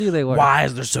They were. Why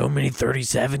is there so many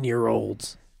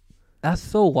 37-year-olds? That's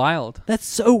so wild That's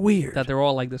so weird. that they're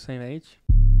all like the same age.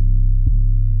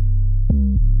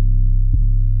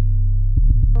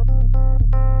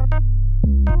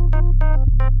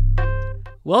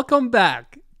 Welcome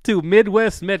back to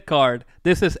Midwest Midcard.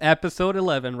 This is episode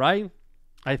 11, right?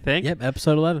 I think. Yep,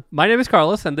 episode 11. My name is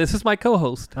Carlos, and this is my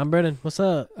co-host. I'm Brennan. What's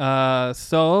up?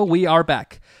 So we are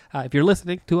back. If you're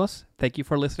listening to us, thank you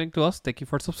for listening to us. Thank you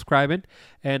for subscribing,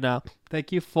 and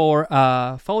thank you for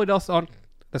following us on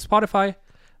the Spotify,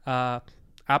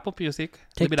 Apple Music,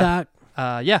 TikTok.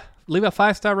 leave a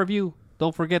 5-star review.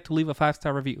 Don't forget to leave a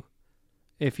 5-star review.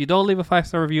 If you don't leave a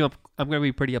 5-star review, I'm gonna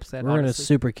be pretty upset. We're going to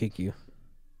super kick you.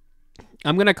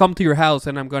 I'm gonna come to your house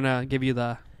and I'm gonna give you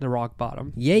the rock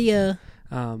bottom. Yeah.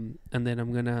 And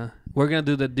then we're gonna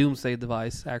do the doomsday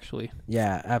device actually.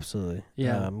 Yeah, absolutely.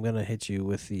 Yeah. I'm going to hit you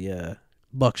with the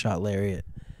buckshot lariat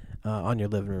on your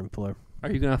living room floor.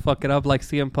 Are you gonna fuck it up like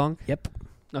CM Punk? Yep.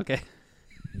 Okay.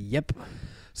 Yep.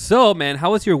 So man,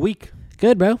 how was your week?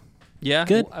 Good, bro. Yeah.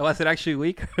 Good. Was it actually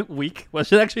week?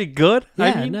 Was it actually good? Yeah,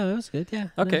 I mean, no, it was good. Yeah.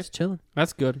 Okay. Just chilling,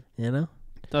 that's good. you know?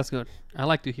 That's good. I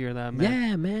like to hear that, man.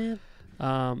 Yeah, man.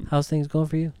 Yeah. How's things going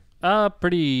for you?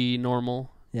 Pretty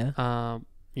normal. Yeah.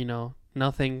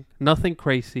 Nothing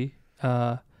crazy.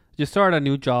 Just started a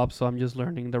new job, so I'm just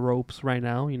learning the ropes right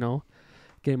now.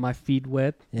 Getting my feet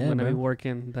wet. Yeah, I'm gonna be bro.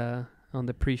 working on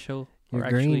the pre-show. You're or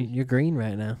green. actually, You're green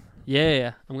right now.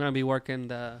 yeah. I'm gonna be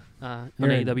working on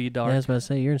You're in- AW Dark. Yeah, I was about to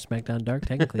say, you're in SmackDown Dark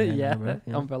technically. right Yeah, now, bro.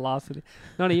 Yeah. on Velocity.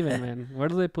 Not even, man. Where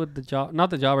do they put the job?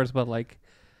 Not the jobbers, but like,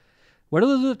 where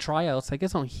do they do the tryouts? I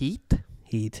guess on Heat.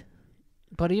 Heat.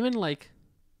 But even like,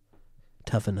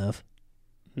 Tough enough.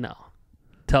 no,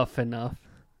 tough enough.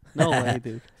 No way,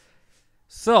 dude.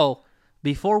 So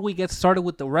before we get started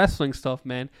with the wrestling stuff,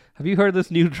 man, have you heard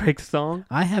this new Drake song?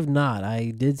 I have not.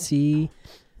 I did see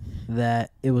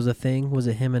that it was a thing. Was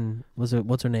it him and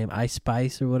what's her name? Ice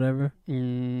Spice or whatever?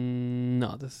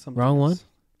 No, this is something Wrong else.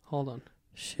 Hold on.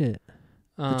 Shit.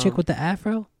 The chick with the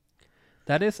afro?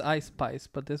 that is Ice Spice,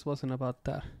 but this wasn't about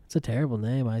that. It's a terrible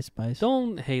name, Ice Spice.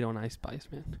 Don't hate on Ice Spice,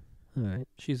 man. All right.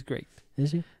 She's great.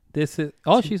 Is she? This is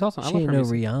she's awesome. I She love ain't her no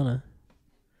music. Rihanna.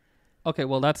 Okay,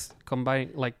 well that's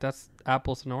combining, like that's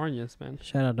apples and oranges, man.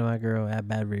 Shout out to my girl at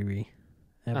Bad Riri.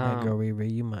 At Bad Girl Um, Riri.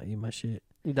 You my shit.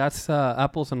 That's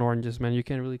apples and oranges, man. You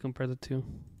can't really compare the two.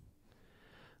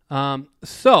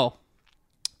 So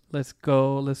let's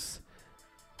go.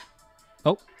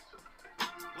 Oh,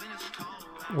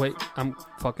 wait, I'm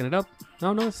fucking it up.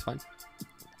 No, it's fine.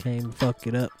 Came fuck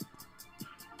it up.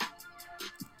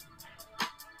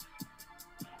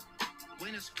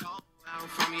 When it's cold, I'm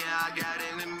from I got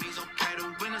enemies. Okay,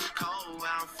 the winter's cold.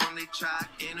 I'm from they try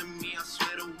enemy. I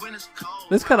swear the winter's cold.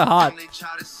 This is kind of hot.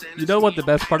 You know what the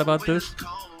best part about this?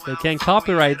 They can't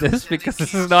copyright this because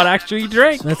this is not actually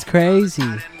Drake. That's crazy.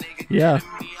 Yeah.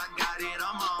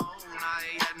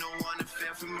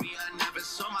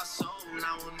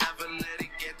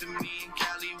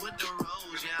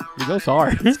 He goes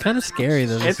hard. It's kind of scary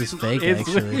though. This is fake,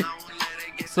 actually.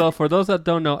 So for those that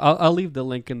don't know, I'll leave the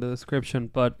link in the description.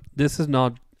 But this is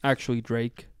not actually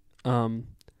Drake.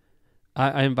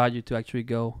 I invite you to actually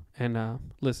go and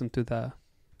listen to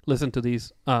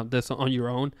this on your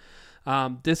own.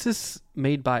 This is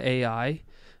made by AI.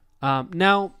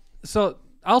 Now, so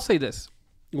I'll say this: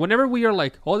 whenever we are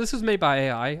like, "Oh, this is made by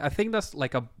AI," I think that's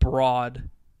like a broad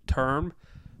term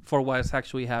for what is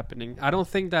actually happening. I don't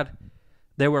think that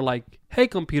they were like, "Hey,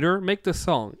 computer, make this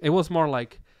song." It was more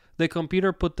like the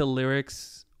computer put the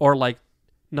lyrics, or like,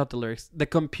 not the lyrics. The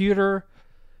computer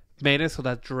made it so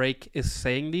that Drake is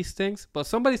saying these things, but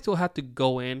somebody still had to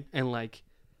go in and like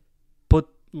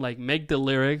make the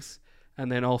lyrics,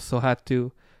 and then also had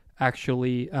to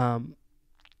actually,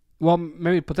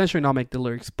 maybe potentially not make the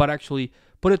lyrics, but actually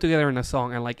put it together in a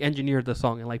song and like engineer the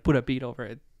song and like put a beat over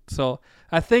it. So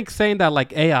I think saying that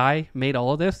like AI made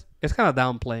all of this, it's kind of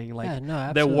downplaying like the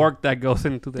absolutely. work that goes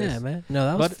into this. Yeah, man. No,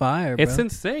 that was But fire, bro. It's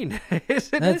insane.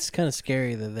 Isn't That's it? kind of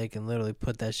scary that they can literally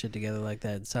put that shit together like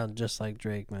that and sound just like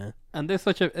Drake, man. And this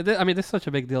such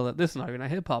a big deal that this is not even a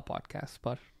hip hop podcast,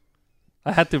 but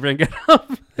I had to bring it up.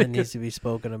 That needs to be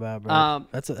spoken about, bro.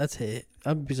 That's a hit.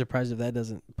 I'd be surprised if that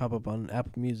doesn't pop up on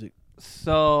Apple Music.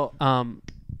 So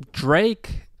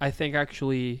Drake, I think,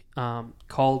 actually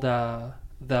called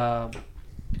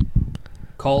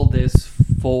this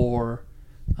for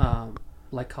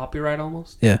like copyright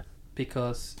almost. Yeah.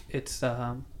 Because it's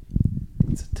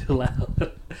too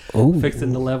loud. Oh,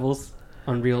 Fixing the levels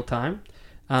on real time.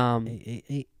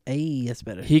 Hey, that's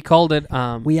better. He called it.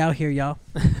 We out here, y'all.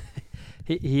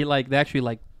 He like they actually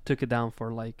like took it down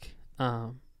for like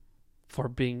for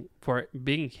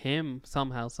being him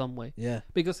somehow, some way, Yeah.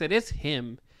 because it is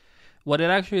him. What it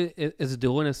actually is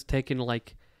doing is taking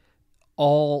like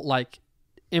all like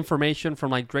information from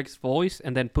like Drake's voice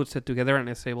and then puts it together and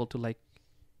is able to like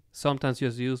sometimes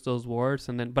just use those words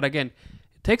and then. But again,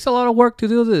 it takes a lot of work to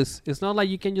do this. It's not like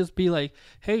you can just be like,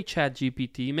 "Hey, Chat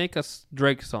GPT, make a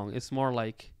Drake song." It's more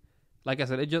like I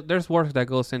said, there's work that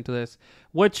goes into this.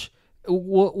 Which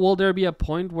will there be a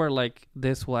point where like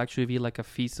this will actually be like a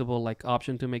feasible like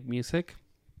option to make music?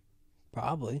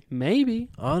 Probably. Maybe.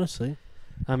 Honestly.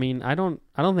 I mean, I don't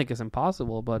think it's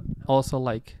impossible, but also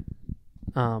like,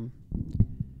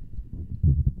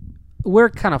 we're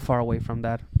kind of far away from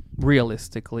that,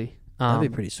 realistically. That'd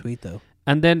be pretty sweet, though.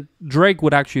 And then Drake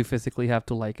would actually physically have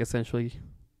to like essentially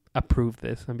approve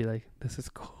this and be like, "This is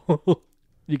cool.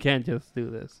 You can't just do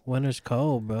this." Winter's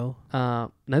cold, bro.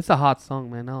 That's a hot song,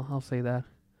 man. I'll say that.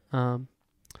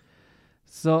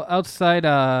 So outside,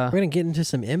 We're gonna get into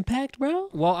some Impact, bro.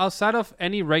 well, outside of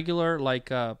any regular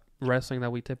like wrestling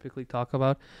that we typically talk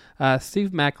about,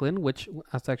 Steve Maclin, which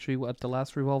that's actually what the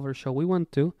last Revolver show we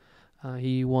went to,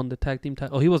 he won the tag team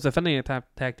title. Oh, he was defending the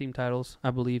tag team titles,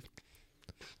 I believe,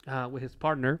 with his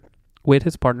partner.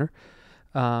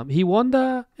 He won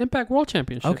the Impact World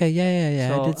Championship. Okay, yeah.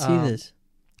 So, I did see this.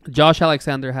 Josh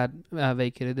Alexander had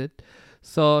vacated it.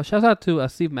 So shout out to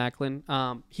Steve Maclin.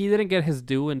 He didn't get his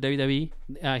due in WWE.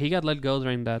 He got let go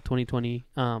during the 2020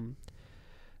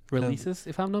 releases,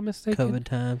 if I'm not mistaken. COVID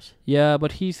times. Yeah,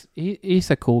 but he's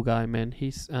a cool guy, man.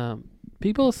 He's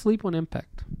people sleep on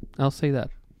Impact. I'll say that.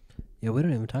 Yeah, we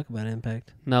don't even talk about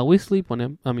Impact. No, we sleep on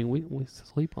him. I mean, we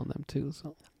sleep on them too.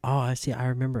 So Oh, I see. I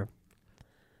remember.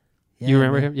 Yeah, You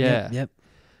remember man. him? Yeah. Yep.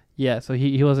 yeah, so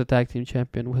he was a tag team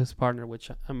champion with his partner,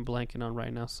 which I'm blanking on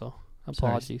right now. So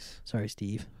apologies. Sorry,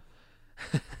 Steve.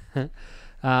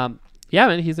 Yeah,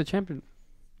 man, he's a champion.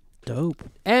 Dope.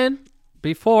 And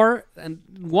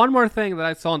one more thing that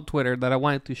I saw on Twitter that I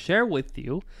wanted to share with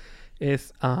you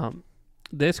is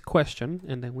this question,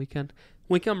 and then we can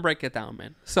break it down,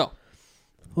 man. So,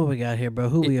 What we got here, bro?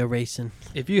 Who we erasing?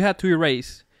 if you had to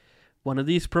erase one of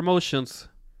these promotions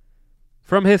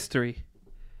from history,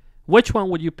 which one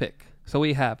would you pick? So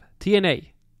we have TNA,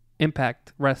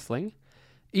 Impact Wrestling,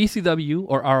 ECW,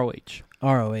 or ROH.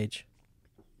 ROH.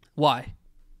 Why?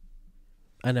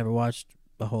 I never watched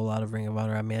a whole lot of Ring of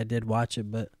Honor. I mean, I did watch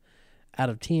it, but out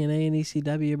of TNA and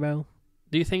ECW, bro.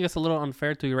 Do you think it's a little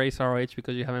unfair to erase ROH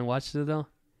because you haven't watched it, though?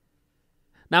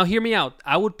 Now, hear me out.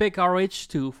 I would pick ROH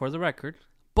too, for the record.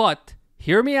 But,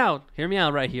 hear me out. Hear me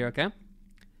out right here, okay?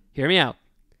 Hear me out.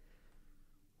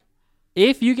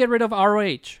 If you get rid of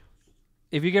ROH,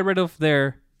 if you get rid of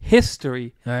their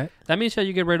history, All right. that means that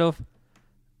you get rid of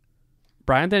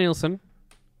Bryan Danielson,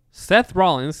 Seth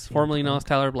Rollins, formerly known as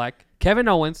Tyler Black, Kevin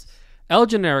Owens, El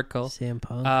Generico, CM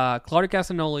Punk. Claudio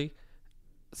Castagnoli,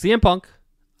 CM Punk,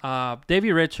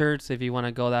 Davey Richards, if you want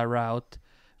to go that route,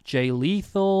 Jay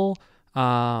Lethal,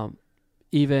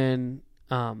 even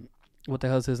what the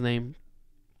hell's his name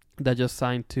that just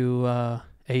signed to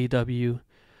AEW?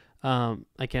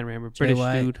 I can't remember. British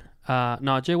White. dude.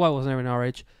 No, Jay White was never in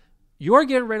RH. You're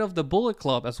getting rid of the Bullet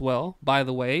Club as well, by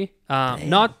the way.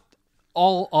 Not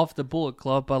all of the Bullet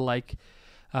Club, but like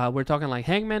we're talking like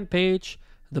Hangman Page,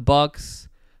 the Bucks.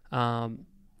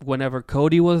 Whenever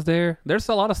Cody was there, there's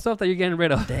a lot of stuff that you're getting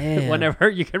rid of. Damn. Whenever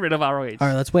you get rid of ROH. All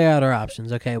right, let's weigh out our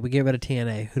options. Okay, we get rid of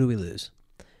TNA. Who do we lose?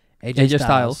 AJ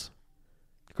Styles,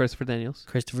 Christopher Daniels,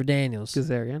 Christopher Daniels,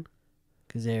 Kazarian,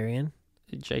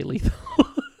 Jay Lethal.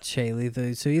 Jay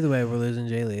Lethal. So either way, we're losing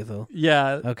Jay Lethal.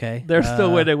 Yeah, Okay. they're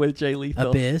still winning with Jay Lethal.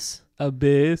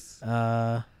 Abyss.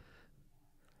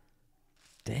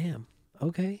 Damn.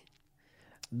 Okay.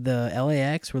 The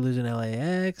LAX, we're losing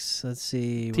LAX. Let's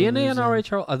see. TNA and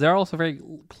ROH they're also very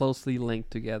closely linked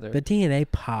together. But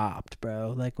TNA popped,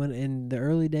 bro. Like when in the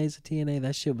early days of TNA,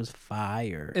 that shit was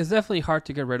fire. It's definitely hard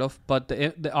to get rid of, but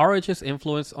the ROH's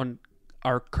influence on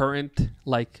our current,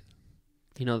 like,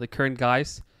 you know, the current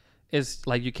guys is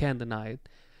like you can't deny it.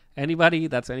 Anybody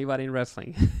in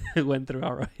wrestling went through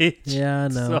ROH. Yeah, I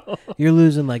know. So, You're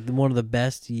losing like some of the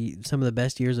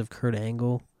best years of Kurt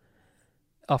Angle.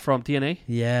 from TNA.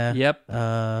 Yeah. Yep.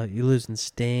 You're losing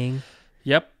Sting.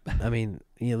 Yep. I mean,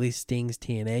 at least Sting's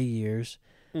TNA years.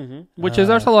 Which is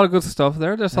there's a lot of good stuff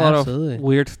there. There's a lot absolutely. of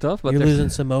weird stuff, but You're there's losing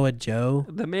Samoa Joe.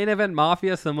 the main event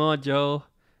Mafia, Samoa Joe,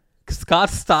 Scott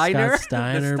Steiner, Scott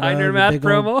Steiner, the bro. Steiner The math big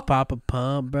old promo. Papa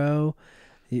Pump, bro.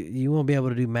 You won't be able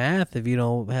to do math if you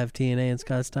don't have TNA and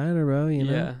Scott Steiner, bro. You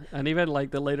know? Yeah, and even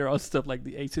like the later on stuff like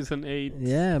the Aces and Eights.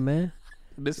 Yeah, man.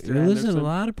 Mr. You're losing Anderson. a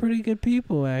lot of pretty good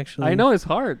people, actually. I know it's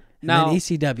hard. And then Now,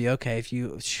 ECW, okay, if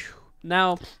you...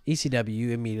 Now, ECW,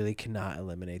 you immediately cannot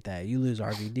eliminate that. You lose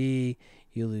RVD,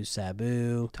 you lose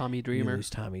Sabu, Tommy you Dreamer, lose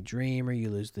Tommy Dreamer, you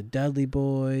lose the Dudley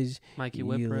Boys, Mikey you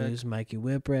Whipwreck. lose Mikey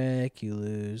Whipwreck, you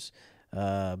lose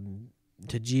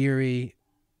Tajiri.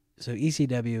 So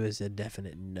ECW is a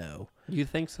definite no. You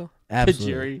think so?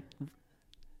 Absolutely.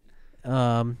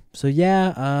 Tajiri. So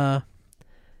yeah,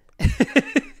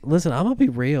 listen, I'm gonna be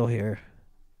real here.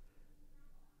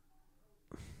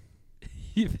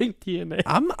 You think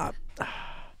TNA?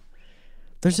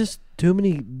 There's just too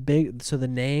many big. So the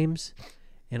names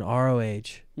in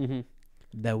ROH Mm-hmm.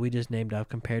 that we just named off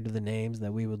compared to the names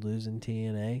that we would lose in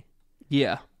TNA,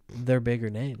 Yeah. they're bigger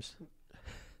names.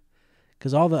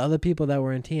 Because all the other people that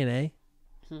were in TNA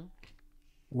Mhm.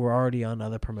 were already on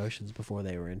other promotions before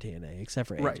they were in TNA, except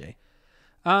for AJ.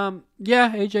 Right.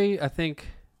 Yeah, AJ, I think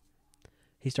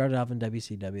He started off in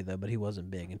WCW though, but he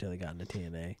wasn't big until he got into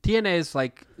TNA. TNA is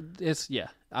like,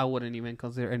 I wouldn't even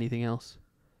consider anything else.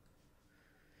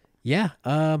 Yeah.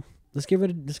 Let's give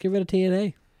it a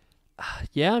TNA.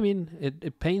 Yeah, I mean,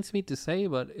 it pains me to say,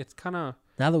 but it's kind of.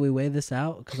 Now that we weigh this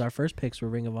out, because our first picks were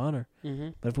Ring of Honor, Mm-hmm.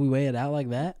 but if we weigh it out like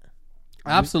that,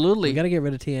 Absolutely. we got to get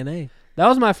rid of TNA. That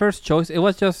was my first choice. It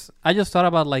was just, I just thought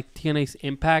about like TNA's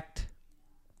impact,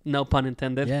 no pun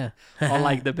intended, Yeah. on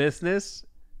like the business.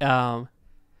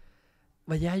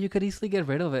 But yeah, you could easily get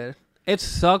rid of it. It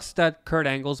sucks that Kurt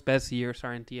Angle's best years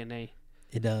are in TNA.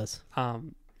 It does.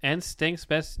 And Stink's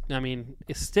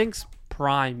Stink's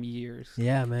prime years.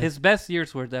 Yeah, man. His best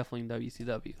years were definitely in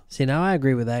WCW. See, now I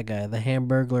agree with that guy, the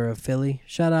Hamburglar of Philly.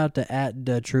 Shout out to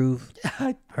 @TheTruth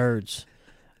Hurts.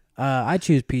 I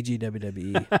choose PG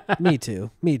WWE.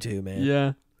 Me too, man.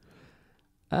 Yeah.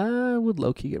 I would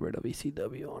low-key get rid of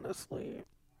ECW, honestly.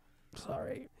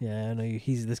 Sorry. Yeah, I know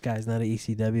this guy's not an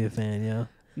ECW fan, yeah.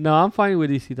 No, I'm fine with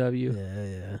ECW.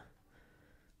 Yeah.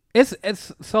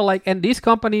 It's so like, and these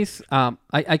companies,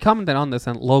 I commented on this,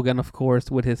 and Logan, of course,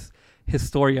 with his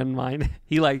historian mind,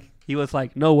 he was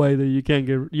like, no way that you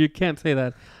can't say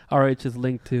that ROH is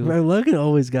linked to Bro, Logan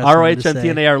always got ROH and something to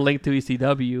say. TNA are linked to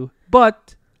ECW,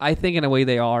 but I think in a way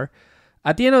they are.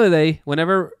 At the end of the day,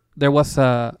 whenever there was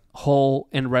a hole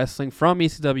in wrestling from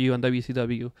ECW and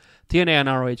WCW, TNA and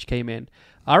ROH came in.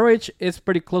 ROH is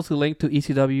pretty closely linked to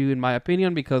ECW in my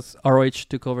opinion because ROH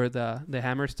took over the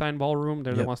Hammerstein Ballroom.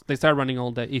 They're the Yep. ones they started running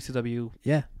all the ECW,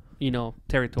 Yeah.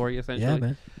 territory essentially. Yeah,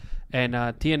 man. And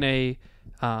TNA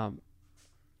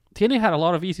had a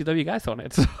lot of ECW guys on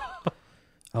it. So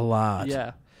A lot.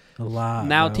 yeah. A lot.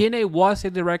 Now bro. TNA was a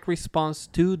direct response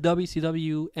to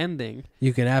WCW ending.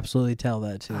 You can absolutely tell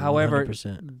that too. However,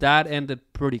 100%. that ended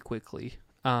pretty quickly.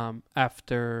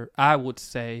 After I would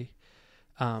say,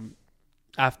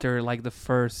 after like the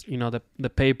first, the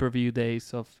pay-per-view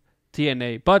days of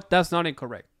TNA, but that's not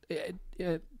incorrect.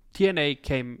 TNA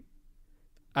came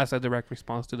as a direct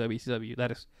response to WCW.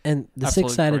 That is, And the absolutely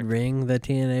six-sided correct. ring that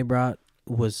TNA brought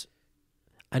was,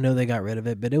 I know they got rid of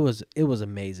it, but it was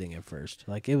amazing at first.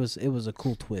 Like it was a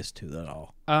cool twist to it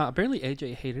all. apparently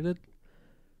AJ hated it.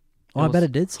 Oh, I bet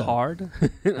it did so. Hard.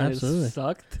 And Absolutely. it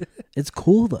sucked. It's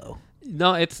cool though.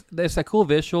 No, it's a cool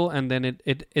visual, and then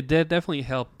it did definitely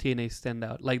help TNA stand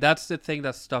out. Like that's the thing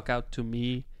that stuck out to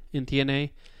me in TNA.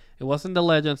 It wasn't the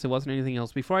legends, it wasn't anything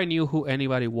else. Before I knew who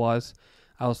anybody was,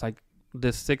 I was like,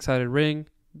 this six-sided ring,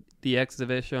 the X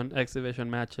Division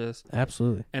matches,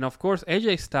 Absolutely. and of course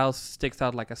AJ Styles sticks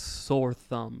out like a sore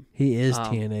thumb. He is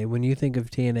TNA. When you think of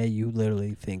TNA, you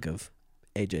literally think of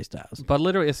AJ Styles. But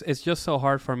literally, it's just so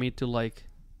hard for me to like.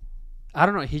 I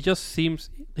don't know. He just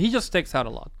sticks out a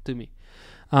lot to me.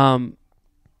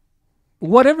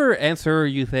 Whatever answer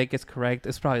you think is correct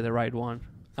is probably the right one.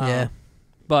 Yeah.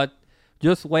 But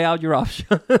just weigh out your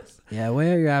options. Yeah,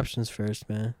 weigh out your options first,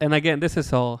 man. And again, this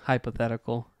is all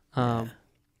hypothetical. Yeah.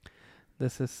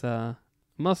 This is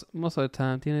most of the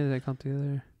time TNA didn't come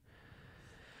together.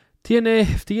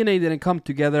 If TNA didn't come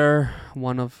together,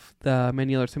 one of the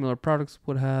many other similar products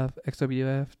would have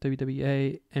XWF,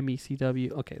 WWA,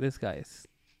 MECW. Okay, this guy is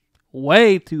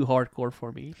way too hardcore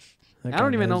for me. That I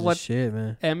don't guy even know knows his what shit,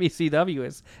 man. MECW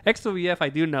is. XWF, I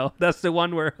do know. That's the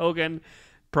one where Hogan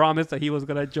promised that he was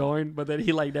gonna join, but then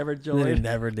he like never Then he joined.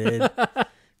 never did.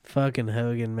 Fucking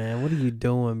Hogan, man. What are you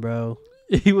doing, bro?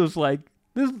 He was like,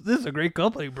 "This is a great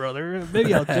company, brother.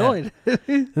 Maybe I'll join."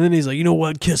 And then he's like, you know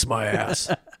what? Kiss my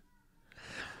ass.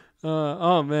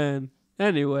 Oh man.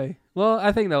 Anyway, well,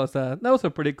 I think that was a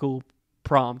pretty cool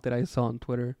prompt that I saw on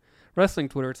Twitter. Wrestling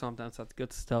Twitter sometimes has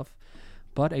good stuff,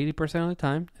 but 80% of the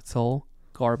time it's all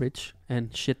garbage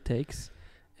and shit takes,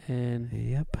 and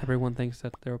Yep. everyone thinks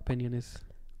that their opinion is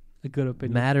a good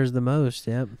opinion. Matters the most,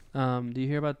 yep. Do you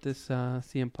hear about this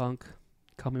CM Punk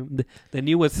coming. The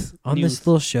newest On news. this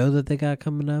little show that they got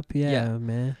coming up. Yeah, Yeah.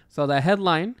 man. So the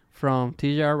headline from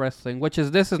TJR Wrestling,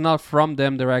 this is not from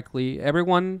them directly.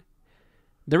 Everyone,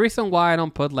 the reason why I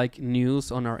don't put like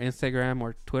news on our Instagram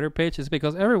or Twitter page is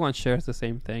because everyone shares the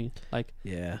same thing. Like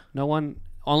Yeah. no one,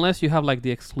 unless you have like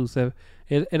the exclusive,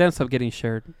 it ends up getting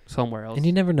shared somewhere else. And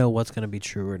you never know what's going to be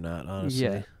true or not, honestly.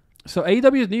 Yeah. So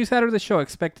AEW's new Saturday show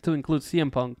expected to include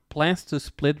CM Punk plans to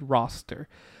split roster.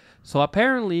 So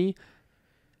apparently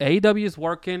AEW is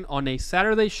working on a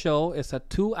Saturday show. It's a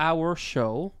 2-hour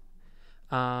show.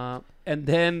 And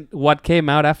then what came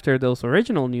out after those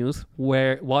original news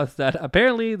was that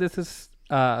apparently this is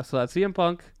so that CM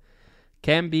Punk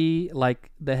can be like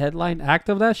the headline act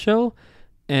of that show,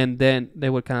 and then they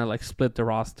would kind of like split the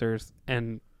rosters.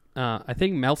 And I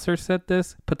think Meltzer said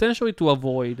this potentially to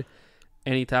avoid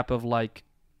any type of like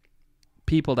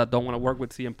people that don't want to work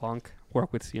with CM Punk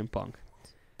work with CM Punk.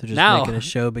 They're just Now- making a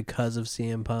show because of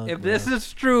CM Punk. If man. this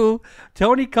is true,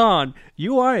 Tony Khan,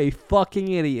 you are a fucking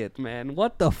idiot, man.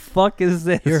 What the fuck is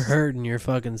this? You're hurting your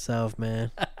fucking self,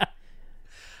 man.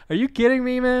 Are you kidding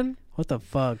me, man? What the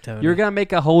fuck, Tony? You're gonna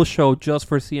make a whole show just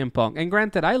for CM Punk. And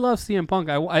granted, I love CM Punk.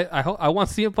 I want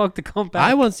CM Punk to come back.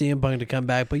 I want CM Punk to come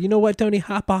back, but you know what, Tony?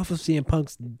 Hop off of CM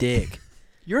Punk's dick.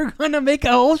 You're gonna make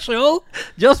a whole show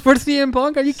just for CM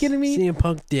Punk? Are you kidding me? CM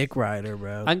Punk dick rider,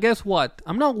 bro. And guess what?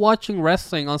 I'm not watching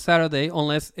wrestling on Saturday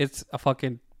unless it's a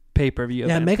fucking pay-per-view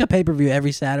Yeah, event. make a pay-per-view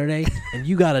every Saturday, and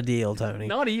you got a deal, Tony.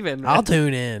 Not even. I'll man.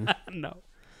 tune in. No.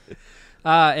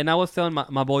 And I was telling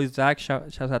my boy Zach,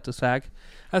 shout out to Zach.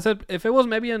 I said if it was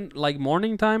maybe in like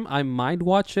morning time, I might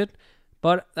watch it.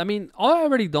 But I mean, I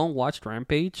already don't watch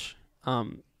Rampage.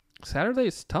 Saturday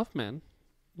is tough, man.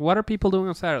 What are people doing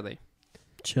on Saturday?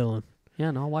 Chilling. Yeah,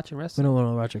 no, watching We wrestling. don't want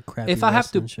to watch a crappy If I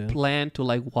have to wrestling show. plan to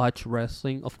like watch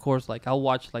wrestling, of course, like I'll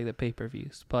watch like the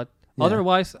pay-per-views. But Yeah.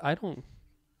 otherwise, I don't.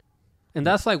 And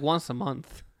that's like once a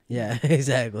month. Yeah,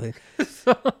 exactly.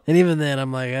 And even then,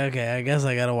 I'm like, okay, I guess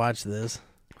I got to watch this.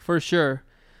 For sure.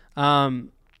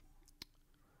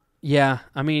 Yeah,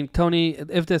 I mean, Tony,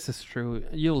 if this is true,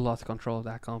 you lost control of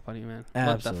that company, man.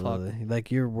 What the fuck? Absolutely.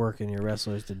 Like, you're working your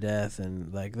wrestlers to death,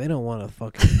 and, like, they don't want a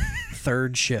fucking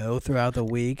third show throughout the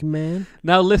week, man.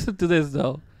 Now listen to this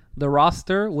though. The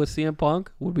roster with CM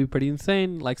Punk would be pretty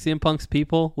insane. Like CM Punk's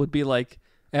people would be like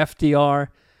FTR,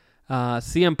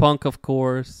 CM Punk, of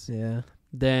course. Yeah.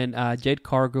 Then Jade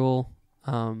Cargill,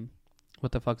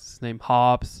 what the fuck's his name?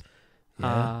 Hobbs,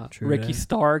 Yeah, true Ricky that.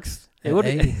 Starks. It Yeah, would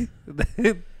hey.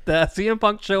 the CM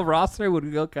Punk show roster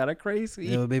would go kind of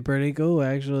crazy. It would be pretty cool,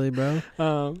 actually, bro.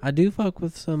 I do fuck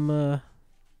with some,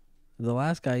 the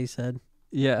last guy you said.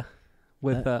 Yeah,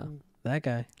 with That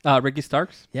guy. Ricky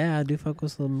Starks. Yeah, I do fuck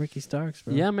with some Ricky Starks,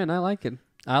 bro. Yeah, man, I like it.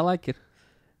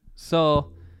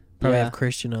 So, Probably yeah. have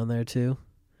Christian on there, too.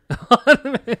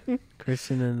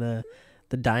 Christian and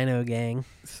the Dino Gang.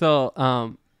 So,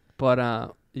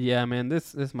 yeah, man,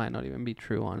 this might not even be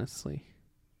true, honestly.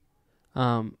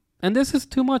 And this is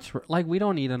too much. Like, we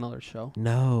don't need another show.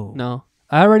 No. No,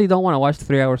 I already don't want to watch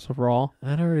 3 hours of Raw.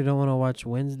 I already don't want to watch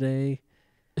Wednesday.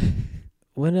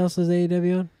 When else is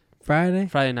AEW on? Friday?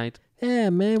 Friday night.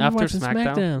 Yeah, man. We're After watching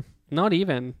SmackDown. SmackDown. Not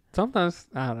even. Sometimes,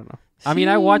 I don't know. I mean,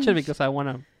 I watch it Sheesh. because I want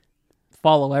to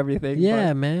follow everything.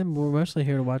 Yeah, man. We're mostly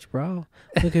here to watch Raw.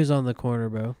 Look who's on the corner,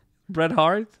 bro. but Bret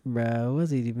Hart, Bro,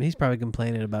 what's he even? He's probably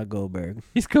complaining about Goldberg.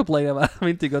 he's complaining about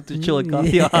having to go to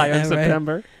Chillicothe, Yeah, Ohio in right.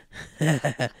 September.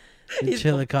 The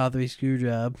Chillicothe screw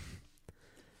job.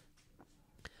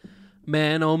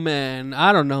 Man, oh man,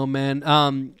 I don't know,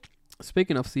 man.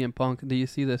 Speaking of CM Punk, do you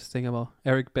see this thing about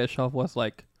Eric Bischoff was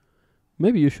like,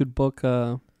 maybe you should book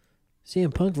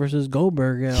CM Punk versus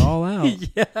Goldberg at All Out.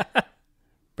 yeah.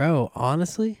 Bro,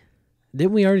 honestly,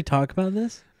 didn't we already talk about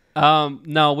this?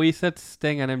 No, we said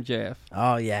Sting and MJF.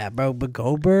 Oh, yeah, bro. But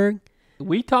Goldberg?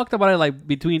 We talked about it like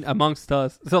amongst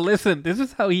us. So listen, this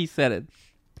is how he said it.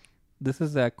 This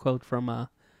is a quote from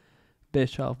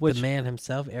Bischoff, which The man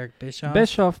himself, Eric Bischoff?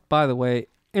 Bischoff, by the way,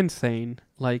 insane.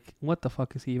 Like, what the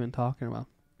fuck is he even talking about?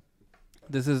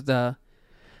 This is the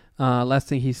last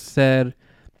thing he said.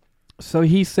 So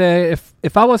he said,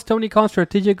 if I was Tony Khan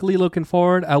strategically looking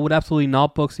forward, I would absolutely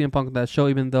not book CM Punk on that show,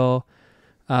 even though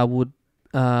I would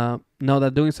know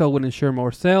that doing so would ensure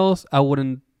more sales. I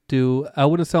wouldn't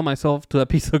sell myself to a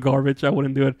piece of garbage. I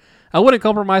wouldn't do it. I wouldn't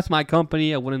compromise my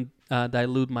company. I wouldn't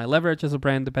dilute my leverage as a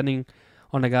brand, depending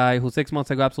on a guy who 6 months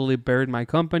ago absolutely buried my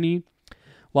company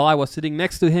while I was sitting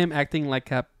next to him acting like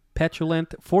a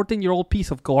petulant 14-year-old piece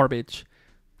of garbage.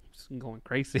 Just going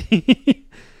crazy.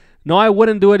 No, I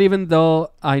wouldn't do it, even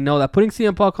though I know that putting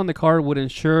CM Punk on the card would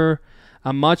ensure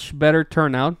a much better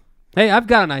turnout. Hey, I've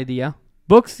got an idea.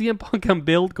 Book CM Punk and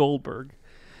build Goldberg.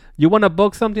 You want to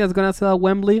book something that's gonna sell at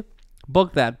Wembley?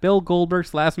 Book that. Bill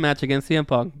Goldberg's last match against CM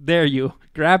Punk. Dare you?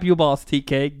 Grab your balls,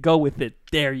 TK. Go with it.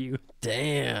 Dare you?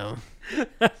 Damn.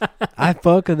 I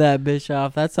fuck with that,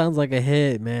 Bischoff. That sounds like a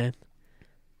hit, man.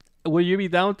 Will you be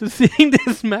down to seeing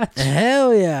this match?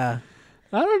 Hell yeah.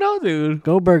 I don't know, dude.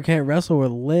 Goldberg can't wrestle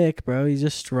with lick, bro. He's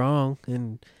just strong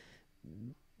and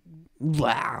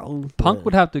wow. Punk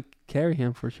would have to carry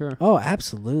him for sure. Oh,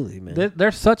 absolutely, man.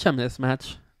 They're such a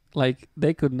mismatch. Like,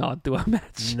 they could not do a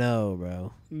match. No,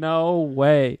 bro. No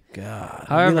way. God. It'd be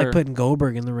However, like putting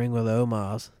Goldberg in the ring with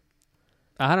Omos.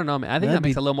 I don't know, man. I think That'd that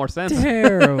makes be a little more sense.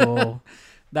 Terrible.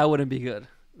 That wouldn't be good.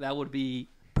 That would be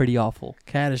pretty awful.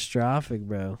 Catastrophic,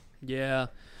 bro. Yeah.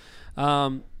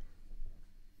 Well,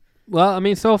 I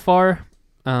mean, so far,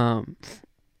 it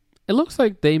looks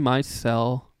like they might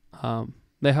sell.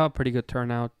 They have a pretty good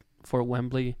turnout for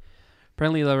Wembley.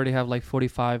 Apparently, they already have like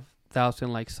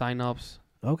 45,000 like signups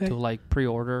Okay. to like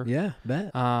pre-order. Yeah,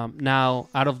 bet. Now,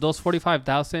 out of those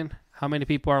 45,000, how many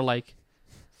people are like,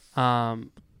 how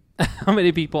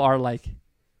many people are like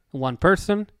one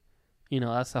person? You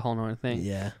know, that's a whole nother thing.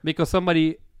 Yeah. Because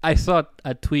I saw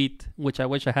a tweet, which I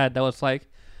wish I had, that was like,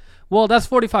 well, that's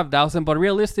 45,000, but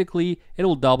realistically, it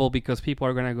will double because people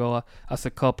are going to go as a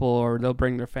couple or they'll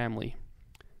bring their family.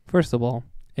 First of all,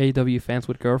 AEW fans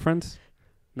with girlfriends?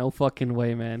 No fucking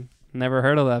way, man. Never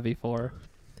heard of that before.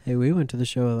 Hey, we went to the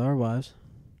show with our wives.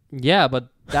 Yeah, but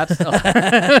that's...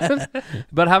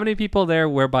 but how many people there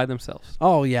were by themselves?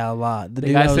 Oh, yeah, a lot. The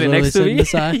guy sitting next to me?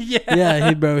 Yeah,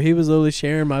 he was literally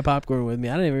sharing my popcorn with me.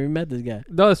 I didn't even met this guy.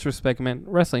 No disrespect, man.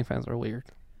 Wrestling fans are weird.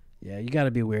 Yeah, you got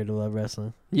to be weird to love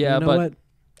wrestling. Yeah, you know but what?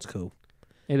 It's cool.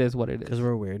 It is what it is. Because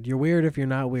we're weird. You're weird if you're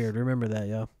not weird. Remember that,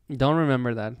 yo. Don't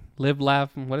remember that. Live, laugh,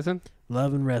 what is it?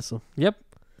 Love and wrestle. Yep.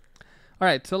 All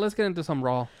right, so let's get into some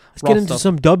Raw. Let's get into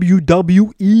some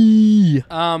WWE.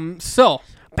 So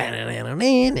The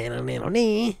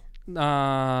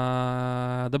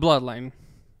Bloodline.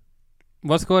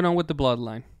 What's going on with the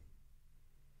Bloodline?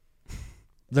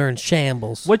 They're in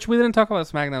shambles. Which we didn't talk about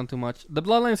SmackDown too much. The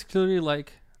Bloodline is clearly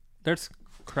like there's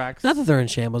cracks. Not that they're in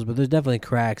shambles, but there's definitely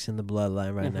cracks in the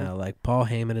bloodline right Mhm. now. Like Paul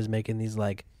Heyman is making these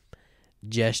like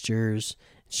gestures,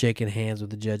 shaking hands with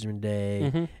the Judgment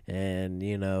Day, Mhm. and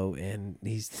and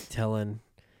he's telling,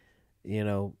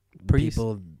 Priest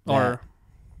people or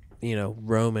that,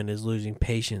 Roman is losing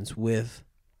patience with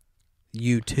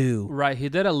you too. right. He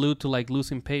did allude to like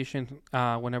losing patience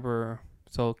whenever.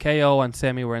 So KO and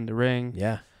Sammy were in the ring.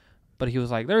 Yeah. But he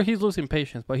was like, he's losing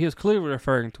patience. But he was clearly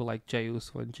referring to like Jey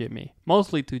Uso and Jimmy.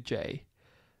 Mostly to Jey.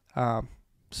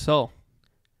 So,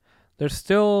 there's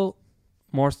still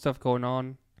more stuff going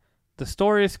on. The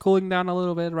story is cooling down a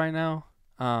little bit right now.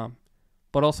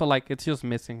 But also, like, it's just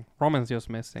missing. Roman's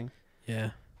just missing. Yeah.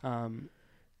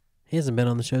 He hasn't been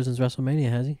on the show since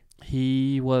WrestleMania, has he?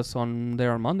 He was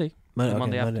there on Monday.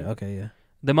 Monday after. Okay, yeah.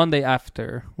 The Monday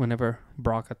after, whenever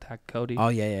Brock attacked Cody. Oh,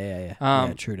 yeah.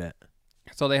 Yeah, true that.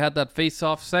 So they had that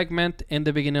face-off segment in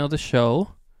the beginning of the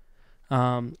show.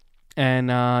 So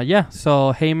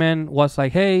Heyman was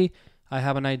like, hey, I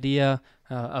have an idea,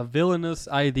 a villainous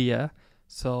idea.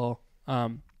 So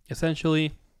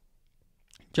essentially,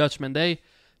 Judgment Day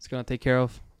is going to take care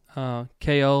of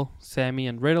KO, Sammy,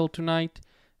 and Riddle tonight.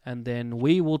 And then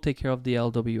we will take care of the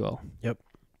LWO. Yep.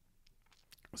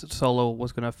 So Solo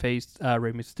was going to face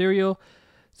Rey Mysterio.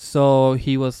 So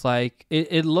he was like,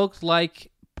 it looked like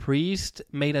Priest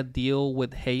made a deal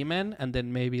with Heyman, and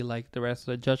then maybe like the rest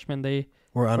of the Judgment Day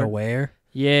We're unaware.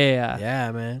 Yeah.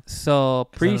 Yeah, man. So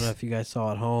 'Cause I Priest. don't know if you guys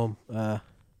saw at home.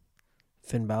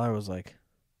 Finn Balor was like,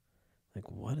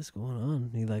 what is going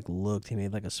on? He looked. He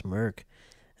made like a smirk,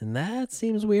 and that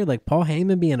seems weird. Like Paul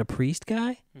Heyman being a Priest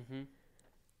guy. Mm-hmm.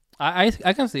 I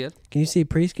can see it Can you see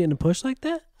Priest getting a push like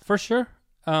that? for sure.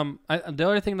 The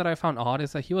other thing that I found odd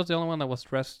is that he was the only one that was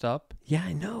dressed up. Yeah,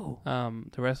 I know.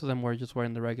 The rest of them were just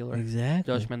wearing the regular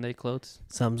Exactly. Judgment Day clothes.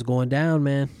 Something's going down,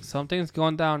 man. Something's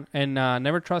going down, and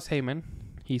never trust Heyman.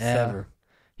 He's Ever.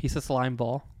 He's a slime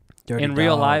ball Dirty in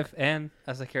real dog. life and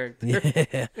as a character.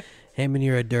 Yeah. Heyman,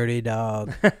 you're a dirty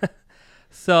dog.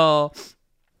 So,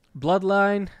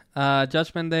 Bloodline,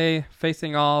 Judgment Day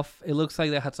facing off. It looks like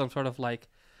they had some sort of like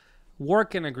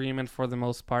working agreement for the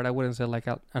most part. I wouldn't say like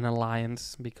an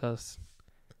alliance because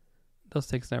those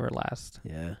things never last.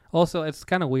 Yeah. Also, it's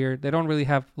kind of weird. They don't really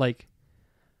have like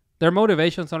their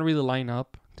motivations don't really line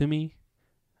up to me.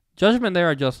 Judgment Day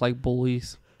are just like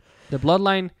bullies. The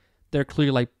Bloodline, they're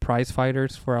clearly like prize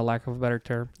fighters, for a lack of a better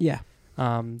term. Yeah.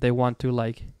 They want to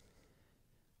like.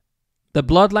 The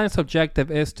Bloodline's objective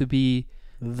is to be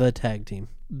The tag team.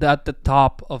 at the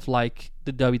top of like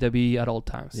the WWE at all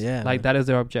times. Yeah, like man. that is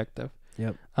their objective.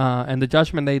 Yep. And the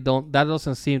Judgment Day that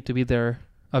doesn't seem to be their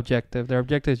objective. Their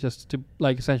objective is just to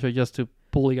essentially just to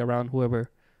bully around whoever.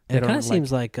 And it kind of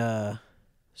seems like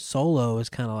Solo is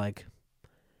kind of like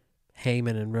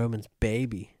Heyman and Roman's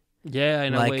baby. Yeah,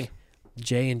 in a way.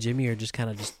 Jay and Jimmy are just kind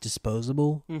of just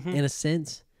disposable in a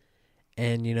sense.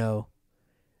 And,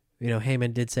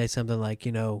 Heyman did say something like,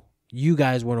 you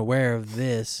guys weren't aware of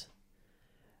this,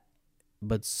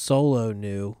 but Solo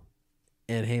knew.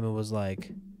 And Heyman was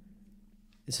like,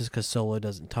 this is because Solo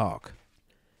doesn't talk.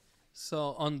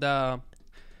 So on the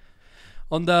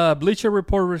Bleacher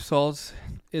Report results,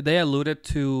 they alluded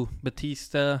to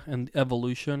Batista and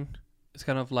Evolution. It's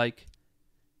kind of like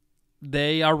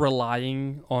they are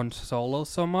relying on Solo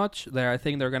so much that I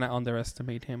think they're gonna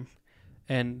underestimate him.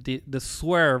 And the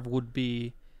swerve would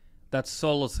be that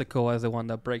Solo Sikoa is the one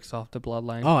that breaks off the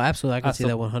bloodline. Oh, absolutely. I can see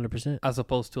that 100%. As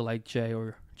opposed to like Jay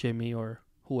or Jimmy or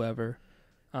whoever.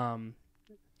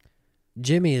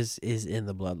 Jimmy is in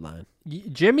the bloodline.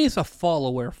 Jimmy is a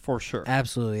follower for sure.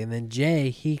 Absolutely. And then Jay,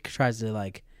 he tries to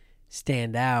like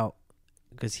stand out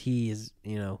because he is,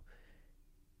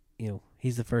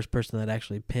 he's the first person that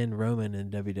actually pinned Roman in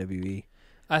WWE.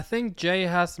 I think Jay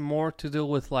has more to do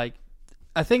with like,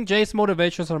 I think Jay's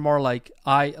motivations are more like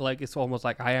it's almost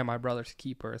like I am my brother's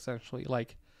keeper essentially.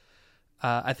 Like,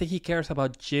 I think he cares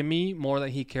about Jimmy more than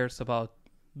he cares about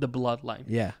the bloodline.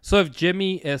 Yeah. So if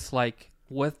Jimmy is like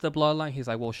with the bloodline, he's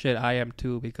like, well, shit, I am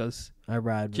too because I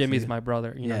ride with Jimmy's you. my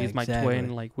brother. You know, he's my exactly.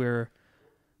 twin. Like we're,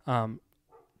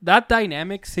 that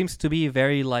dynamic seems to be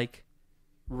very like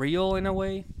real in a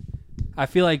way. I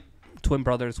feel like twin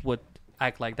brothers would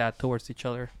act like that towards each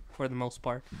other for the most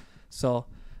part. So,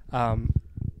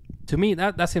 to me,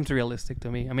 that seems realistic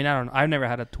to me. I mean, I don't know. I've never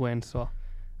had a twin, so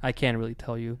I can't really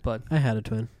tell you. But I had a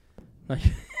twin.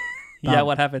 yeah,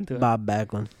 what happened to it? Bob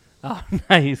Backlund. Oh,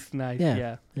 nice.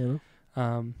 Yeah.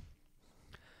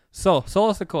 So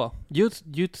Solo Sikoa, you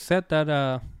said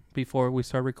that before we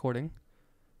start recording.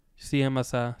 You see him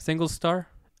as a single star?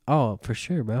 Oh, for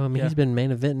sure, bro. I mean, he's been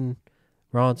main eventing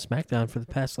Raw and SmackDown for the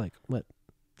past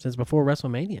since before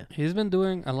WrestleMania. He's been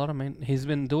doing a lot of He's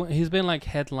been like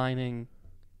headlining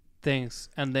things,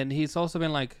 and then he's also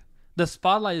been like the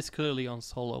spotlight is clearly on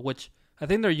Solo, which I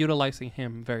think they're utilizing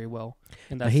him very well.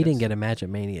 In that But he sense. didn't get a match at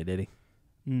Mania, did he?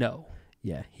 No.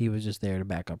 Yeah, he was just there to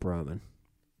back up Roman.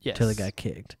 Yes. Till he got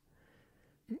kicked.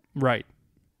 Right.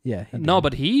 Yeah. No,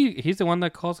 but he's the one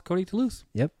that caused Cody to lose.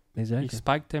 Yep, exactly. He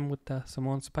spiked him with the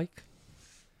Samoan spike.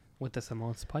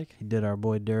 He did our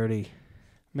boy dirty.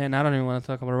 Man, I don't even want to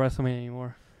talk about WrestleMania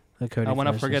anymore. I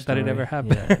want to forget that it ever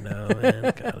happened. Yeah, I know,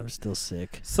 man. God, I'm still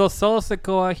sick. So Solo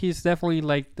Sikoa, he's definitely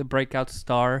like the breakout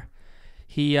star.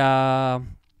 He's got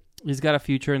a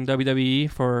future in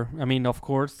WWE of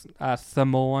course,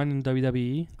 Samoan in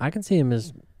WWE. I can see him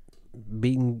as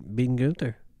beating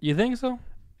Gunther. You think so?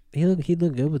 He'd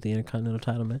look good with the Intercontinental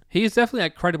title, man. He's definitely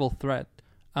a credible threat.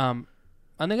 And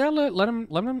they gotta let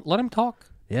him talk.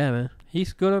 Yeah, man.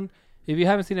 He's good on. If you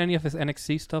haven't seen any of his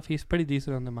NXT stuff, he's pretty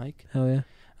decent on the mic. Hell yeah.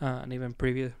 And even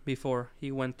before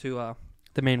he went to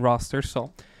the main roster.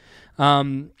 So,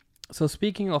 so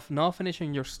speaking of not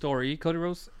finishing your story, Cody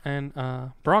Rhodes and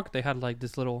Brock, they had like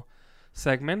this little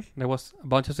segment. There was a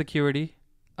bunch of security.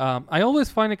 I always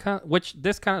find it which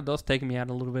this kind of does take me out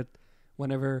a little bit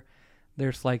whenever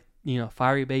there's like,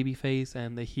 fiery babyface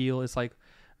and the heel is like,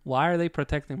 why are they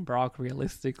protecting Brock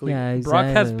realistically? Yeah, exactly, Brock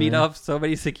has beat man. up so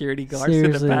many security guards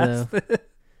Seriously, in the past.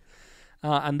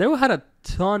 And they had a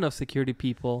ton of security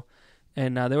people,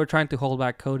 and they were trying to hold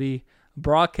back Cody.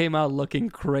 Brock came out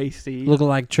looking crazy. Looking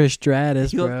like Trish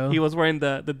Stratus, bro. He was wearing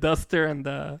the duster and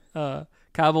the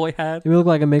cowboy hat. He looked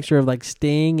like a mixture of like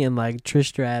Sting and like Trish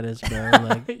Stratus, bro.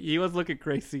 Like He was looking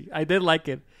crazy. I did like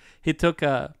it.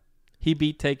 He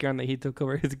beat Taker and then he took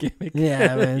over his gimmick.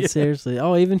 yeah, man. Yeah. Seriously.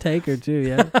 Oh, even Taker too.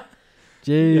 Yeah.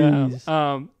 Jeez.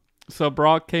 Yeah. So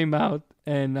Brock came out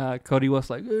and Cody was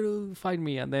like, "Fight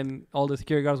me!" And then all the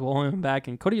security guards were holding him back,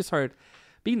 and Cody just started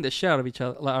beating the shit out of each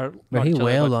other. But he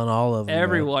wailed on all of them.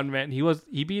 Everyone, man.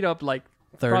 He beat up like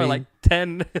 30. probably like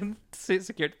 10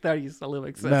 security. 30 is a little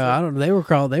excessive. No, I don't. They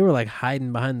were like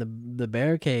hiding behind the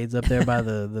barricades up there by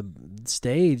the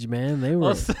stage, man. They were.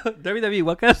 Also, WWE,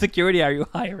 what kind of security are you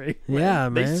hiring? Yeah,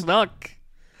 They man. suck.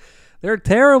 They're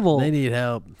terrible. They need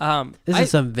help. This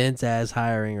is some Vince ass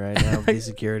hiring right now with these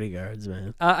security guards,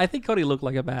 man. I think Cody looked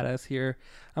like a badass here.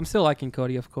 I'm still liking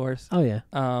Cody, of course. Oh yeah.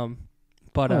 I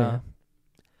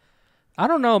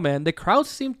don't know, man. The crowd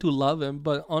seem to love him,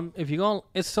 but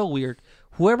it's so weird.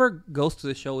 Whoever goes to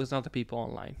the show is not the people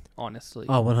online, honestly.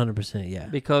 Oh, 100%, yeah.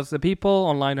 Because the people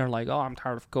online are like, "Oh, I'm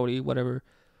tired of Cody," whatever.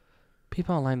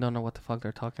 People online don't know what the fuck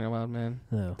they're talking about, man.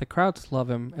 No. The crowds love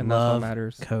him, and that's Love what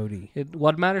matters. Cody.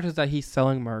 What matters is that he's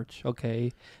selling merch,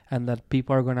 okay, and that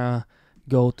people are gonna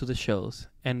go to the shows,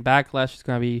 and Backlash is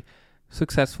gonna be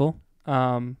successful.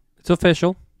 It's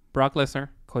official. Brock Lesnar,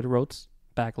 Cody Rhodes,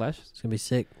 Backlash, It's gonna be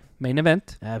sick. main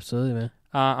event. Absolutely, man.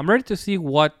 I'm ready to see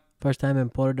what First time in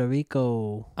Puerto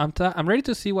Rico. I'm ready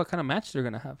to see what kind of match they're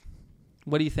gonna have.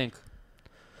 What do you think?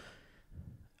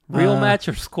 Real match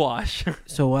or squash?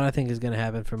 So what I think is gonna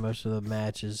happen for most of the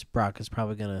matches, Brock is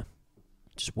probably gonna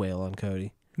just wail on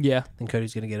Cody. Yeah. Then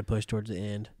Cody's gonna get a push towards the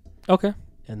end, Okay.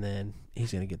 and then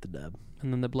he's gonna get the dub.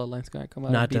 And then the Bloodline's gonna come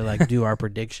out. Not and to beat- like do our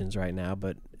predictions right now,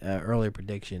 but earlier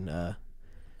prediction,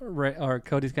 right, or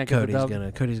Cody's gonna get the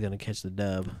dub. Cody's gonna catch the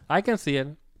dub. I can see it.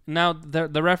 Now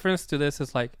the reference to this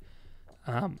is like,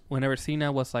 whenever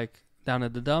Cena was like down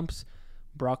at the dumps,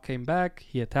 Brock came back.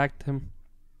 He attacked him.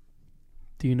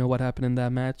 Do you know what happened in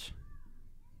that match?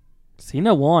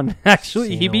 Cena won. Actually,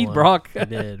 he Cena beat won. Brock. He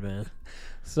did, man.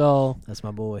 So, That's my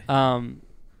boy.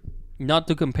 not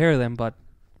to compare them, but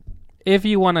if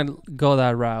you want to go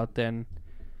that route, then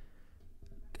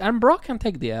and Brock can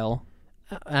take the L.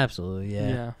 Absolutely, yeah.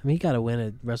 Yeah. I mean, he got to win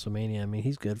at WrestleMania. I mean,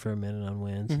 he's good for a minute on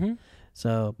wins. Mm-hmm.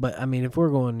 So, but I mean, if we're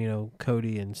going,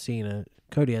 Cody and Cena,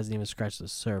 Cody hasn't even scratched the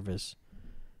surface.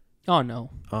 Oh no!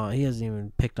 He hasn't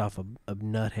even picked off a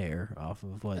nut hair off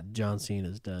of what John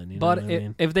Cena's done. You know But what I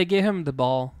mean? if they give him the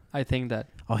ball, I think that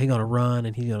He's gonna run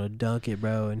and he's gonna dunk it,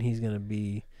 bro, and he's gonna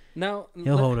be. now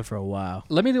He'll hold it for a while.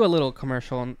 let me do a little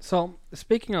commercial. So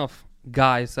speaking of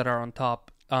guys that are on top,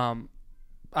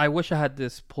 I wish I had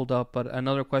this pulled up, but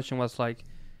another question was like,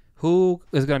 who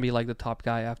is gonna be like the top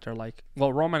guy after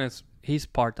Roman he's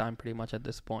part time pretty much at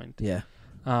this point. Yeah.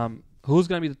 Who's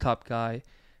gonna be the top guy?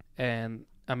 And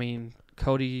I mean,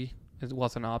 Cody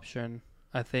was an option.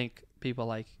 I think people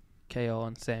like KO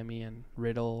and Sammy and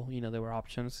Riddle, they were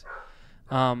options.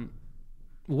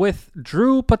 With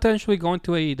Drew potentially going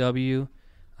to AEW,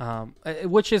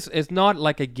 which is not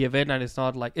like a given, and it's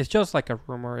not like it's just like a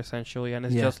rumor essentially, and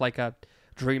it's just like a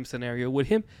dream scenario with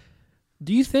him.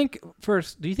 Do you think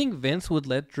Vince would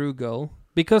let Drew go?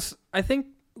 Because I think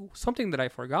something that I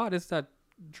forgot is that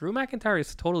Drew McIntyre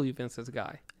is totally Vince's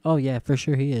guy. Oh yeah, for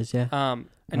sure he is. Yeah.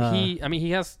 And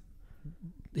he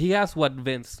has what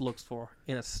Vince looks for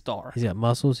in a star. He's got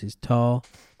muscles. He's tall.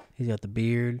 He's got the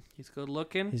beard. He's good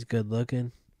looking. He's good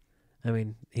looking. I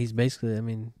mean, he's basically. I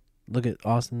mean, look at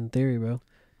Austin Theory, bro.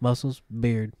 Muscles,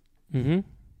 beard. Mm-hmm.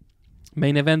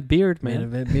 Main event beard, man. Main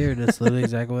event beard. That's literally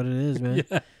exactly what it is, man.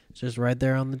 Yeah. It's just right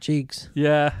there on the cheeks.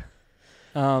 Yeah.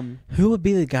 Who would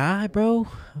be the guy, bro?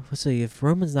 Let's see. If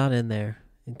Roman's not in there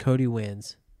and Cody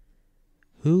wins,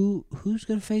 who's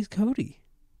gonna face Cody?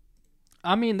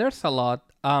 I mean, there's a lot.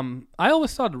 I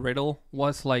always thought Riddle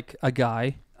was like a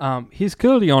guy. He's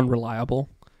clearly unreliable,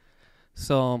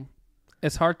 so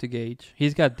it's hard to gauge.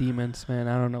 He's got demons, man.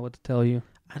 I don't know what to tell you.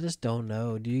 I just don't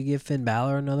know. Do you give Finn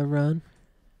Balor another run?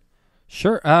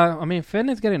 Sure. I mean, Finn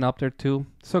is getting up there too.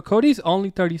 So Cody's only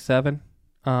 37,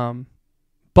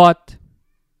 but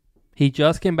he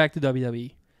just came back to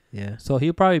WWE. Yeah. So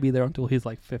he'll probably be there until he's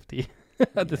like 50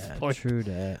 at this point. True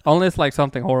that. Unless like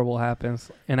something horrible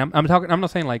happens, and I'm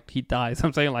not saying like he dies.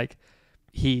 I'm saying like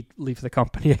he leaves the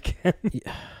company again.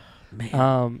 Yeah.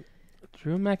 Man.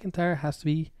 Drew McIntyre has to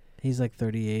be He's like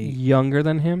 38. younger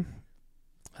than him.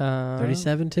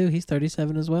 37 too? He's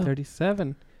 37 as well.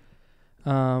 37.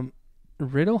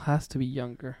 Riddle has to be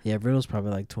younger. Yeah, Riddle's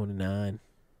probably like 29.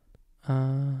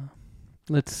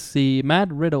 Let's see.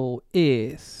 Matt Riddle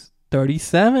is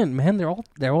 37. Man, they're all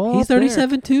He's up there.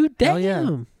 37 too? Damn. Hell yeah.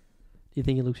 Do you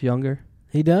think he looks younger?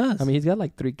 He does. I mean, he's got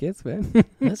like 3 kids, man.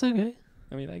 that's okay.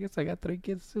 I mean, I guess I got 3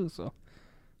 kids too, so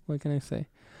what can I say?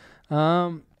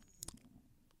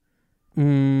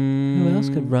 Who else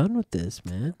could run with this,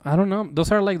 man? I don't know.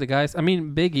 Those are like the guys. I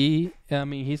mean, Big E,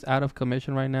 he's out of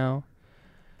commission right now.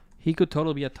 He could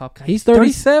totally be a top guy. He's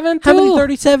 37 too. How many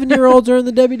 37-year-olds are in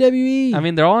the WWE? I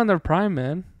mean, they're all in their prime,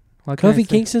 man. What can I Kofi say?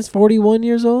 Kingston's 41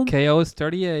 years old? KO is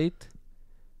 38.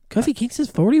 Kofi Kingston's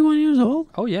 41 years old?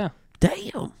 Oh, yeah.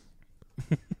 Damn.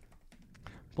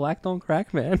 Black don't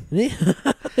crack, man.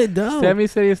 It does. Sammy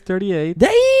said he's 38.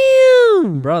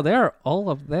 Damn. Bro, they're all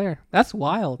up there. That's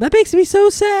wild. That makes me so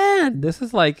sad. This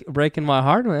is like breaking my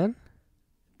heart, man.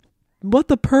 What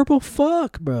the purple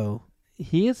fuck, bro?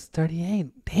 He is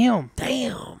 38. Damn.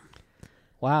 Damn.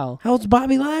 Wow. How old's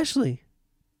Bobby Lashley?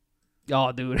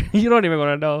 Oh, dude. You don't even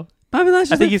want to know. Bobby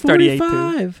Lashley's I think like he's 38 too.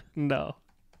 45. No.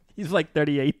 He's like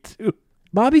 38 too.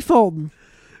 Bobby Fulton.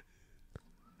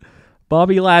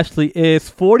 Bobby Lashley is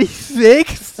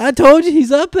 46. I told you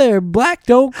he's up there. Black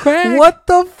don't crack. What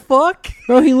the fuck?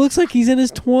 Bro, he looks like he's in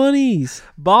his 20s.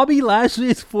 Bobby Lashley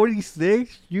is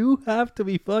 46. You have to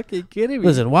be fucking kidding me.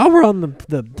 Listen, while we're on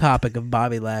the topic of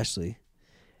Bobby Lashley,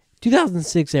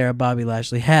 2006 era Bobby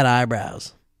Lashley had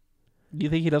eyebrows. Do you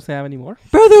think he doesn't have any more?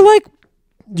 Bro, they're like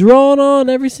drawn on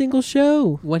every single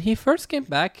show. When he first came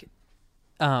back,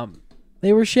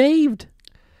 They were shaved.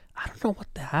 I don't know what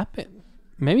happened.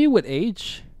 Maybe with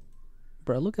age.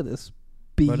 Bro, look at this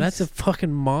beast. Bro, that's a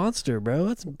fucking monster, bro.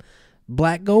 That's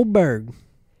Black Goldberg.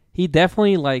 He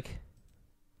definitely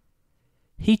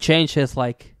he changed his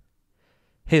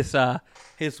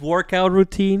his workout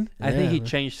routine. I think he Yeah.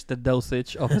 changed the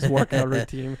dosage of his workout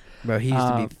routine. Bro, he used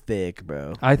to be thick,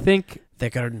 bro. I think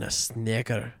Thicker than a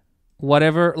snicker.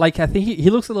 whatever, I think he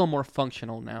looks a little more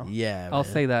functional now. Yeah, I'll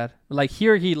man. say that. Like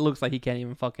here he looks like he can't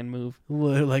even fucking move.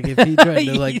 Well, like if he tried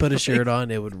to put a shirt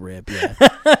on, it would rip. Yeah,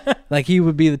 like he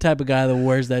would be the type of guy that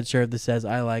wears that shirt that says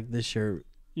 "I like this shirt,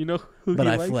 You know who but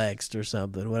he I likes? flexed" or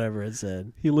something, whatever it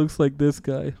said. He looks like this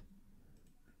guy.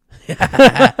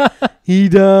 He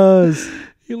does.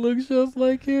 He looks just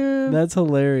like him. That's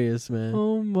hilarious, man.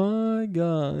 Oh my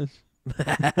gosh.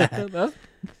 That's,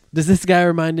 Does this guy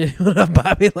remind anyone of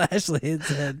Bobby Lashley? It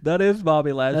said. that is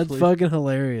Bobby Lashley. That's fucking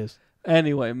hilarious,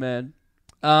 Anyway, man.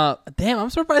 Damn, I'm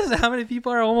surprised at how many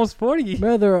people are almost 40.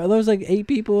 bro. There was like 8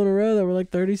 people in a row that were like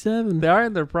 37. They are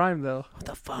in their prime though. What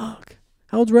the fuck?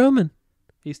 How old's Roman?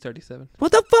 He's 37.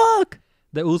 What the fuck?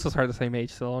 The Usos are the same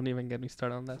age, so don't even get me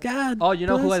started on that. God. Oh, you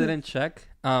know who I bless it. didn't check?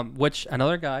 Which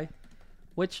another guy,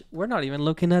 which we're not even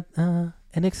looking at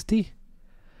NXT.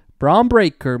 Braun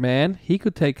Breaker, man, he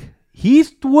could take.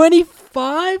 He's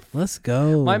 25. Let's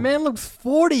go. My man looks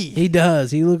 40. He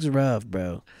does. He looks rough,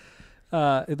 bro.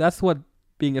 That's what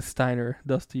being a Steiner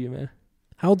does to you, man.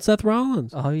 How old's Seth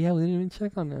Rollins? Oh yeah, we didn't even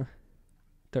check on him.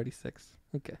 36.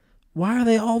 Okay. Why are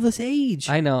they all this age?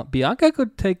 I know Bianca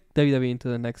could take WWE to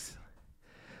the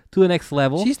next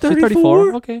level. She's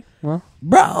 34? Okay, well,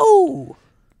 Bro.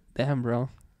 damn, bro.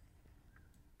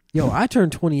 Yo, I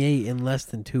turned 28 in less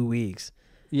than 2 weeks.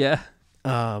 Yeah,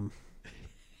 I'm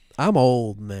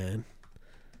old, man.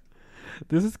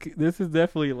 this is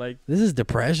definitely like This is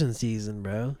depression season,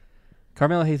 bro.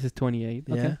 Carmelo Hayes is 28.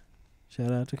 Okay, Yeah.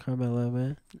 Shout out to Carmelo,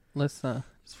 man. let's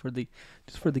just for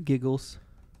the giggles.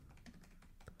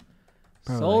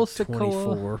 Probably Soul like Sikoa.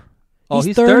 24. Oh,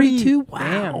 he's 32. 32. Wow.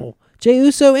 Damn. Jey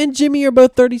Uso and Jimmy are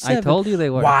both 37. I told you they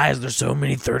were. Why is there so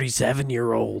many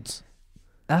 37-year-olds?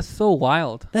 That's so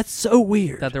wild That's so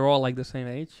weird. that they're all like the same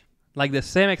age, like the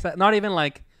same exact. Not even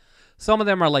like some of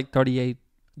them are like 38.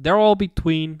 They're all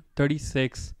between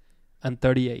 36 and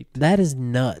 38. That is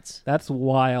nuts. That's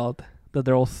wild that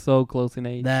they're all so close in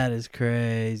age. That is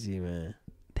crazy, man.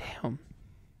 Damn.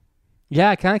 Yeah,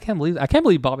 I can't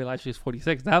believe Bobby Lashley is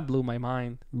 46. That blew my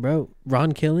mind. Bro,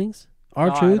 Ron Killings? No, I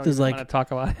R-Truth don't is even like wanna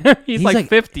talk about it. he's he's like like-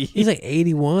 50. he's like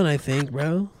 81, I think,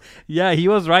 bro. Yeah, he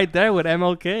was right there with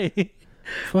MLK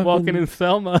Fucking- walking in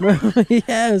Selma. Bro,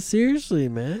 yeah, seriously,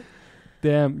 man.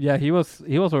 Damn. Yeah, he was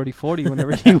already 40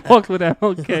 whenever he walked with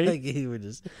MLK. Like he would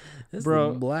just, that's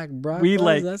Bro, the Black Brock. we Lesnar,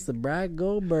 like- that's the Brad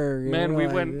Goldberg. And Man, we're we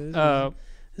like, went.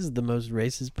 This is the most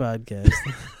racist podcast.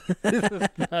 This is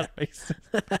not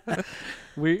racist.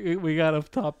 we got off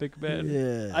topic, man.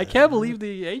 Yeah, I can't believe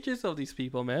the ages of these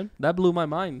people, man. That blew my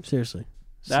mind. Seriously,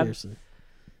 That- seriously,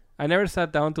 I never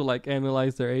sat down to like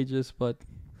analyze their ages, but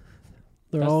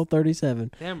they're that's- all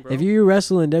 37. damn, bro. If you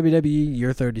wrestle in WWE,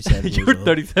 you're 37. years you're old.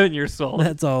 37 years old.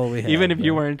 That's all we have. Even if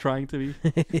you bro. weren't trying to be.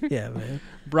 Yeah, man.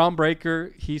 Braun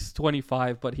Breaker, he's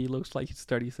 25, but he looks like he's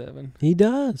 37. He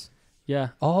does. Yeah.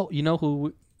 Oh, you know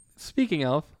who? Speaking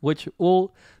of, which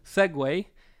will segue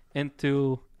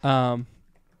into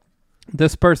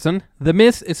this person. The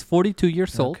Miz is 42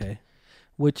 years old, Okay.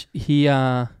 which he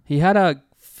had a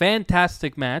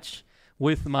fantastic match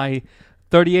with my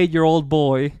 38-year-old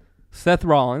boy Seth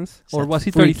Rollins, or Seth was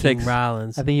he freaking 36?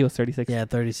 Rollins. I think he was 36. Yeah,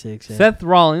 36. Yeah. Seth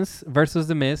Rollins versus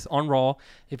The Miz on Raw.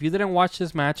 If you didn't watch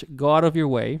this match, go out of your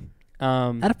way.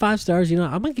 Out of 5 stars, you know,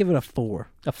 I'm gonna give it a 4.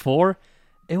 A 4.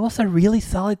 It was a really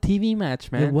solid TV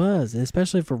match, man. It was,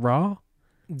 especially for Raw.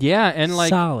 Yeah, and like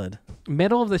solid.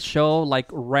 middle of the show, like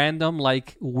random,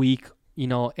 like week,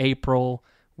 April.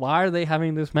 Why are they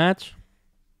having this match?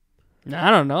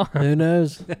 I don't know. Who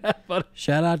knows? But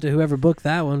Shout out to whoever booked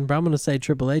that one. But I'm gonna say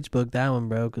Triple H booked that one,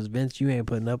 bro, because Vince, you ain't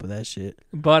putting up with that shit.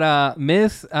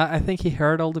 Miz, I think he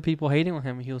heard all the people hating on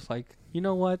him. He was like, you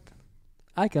know what?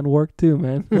 I can work too,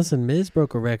 man. Listen, Miz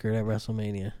broke a record at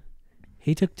WrestleMania.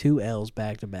 He took 2 L's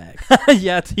back to back.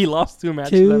 Yeah, he lost 2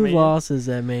 matches. 2 at Mania. losses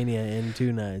at Mania in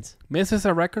 2 nights. Miz is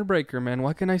a record breaker, man.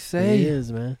 What can I say? He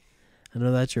is, man. I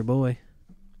know that's your boy.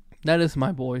 That is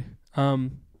my boy. All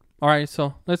right,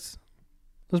 so let's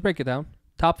break it down.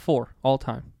 Top 4 all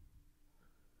time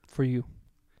for you.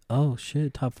 Oh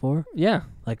shit, top 4? Yeah,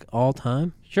 Like all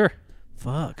time? sure.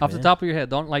 Fuck. Off the top of your head,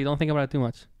 don't think about it too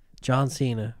much. John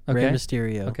Cena, Rey Okay.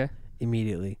 Mysterio, Okay.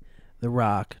 immediately. The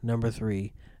Rock, number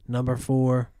 3. Number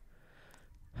 4,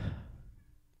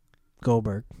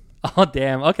 Goldberg. Oh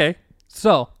damn. Okay.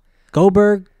 So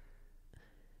Goldberg,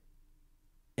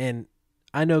 and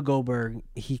I know Goldberg,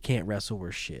 he can't wrestle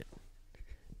worth shit.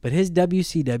 But his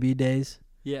WCW days,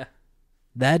 yeah,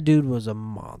 that dude was a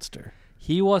monster.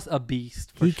 he was a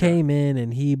beast. For He sure. came in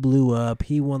and he blew up.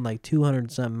 He won like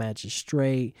 200-something matches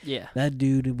straight. Yeah. That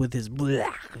dude with his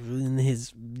and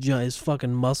his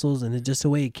fucking muscles and just the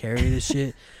way he carried his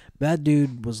shit. That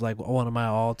dude was like one of my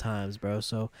all times, bro.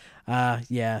 So,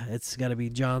 yeah, it's got to be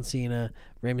John Cena,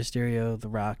 Rey Mysterio, The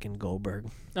Rock, and Goldberg.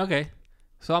 Okay.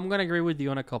 So I'm gonna agree with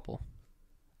you on a couple.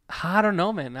 I don't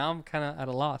know, man. Now I'm kind of at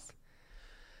a loss.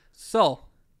 So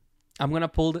I'm gonna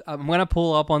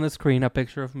pull up on the screen a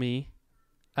picture of me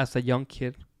as a young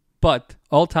kid. But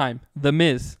all time, The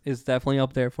Miz is definitely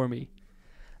up there for me.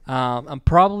 I'm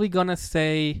probably gonna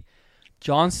say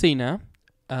John Cena,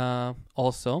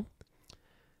 also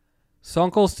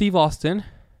Stone Cold Steve Austin,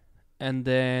 and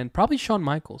then probably Shawn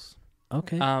Michaels.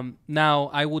 Okay. Now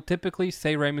I would typically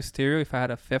say Rey Mysterio if I had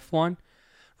a fifth one.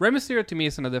 Rey Mysterio to me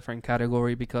is in a different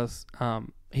category because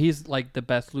he's like the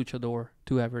best luchador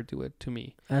to ever do it to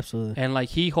me. Absolutely. And like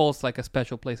he holds like a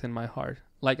special place in my heart.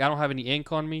 Like I don't have any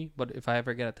ink on me, but if I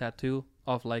ever get a tattoo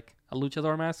of like a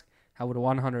luchador mask, I would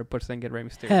 100% get Rey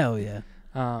Mysterio. Hell yeah.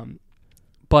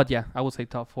 But yeah, I would say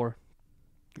top 4.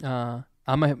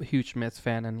 I'm a huge Miz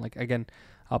fan, and like again,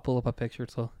 I'll pull up a picture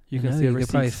so you can see. You the could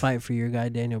probably receipts. fight for your guy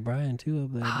Daniel Bryan too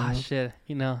up there. Ah, bro. shit.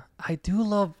 You know, I do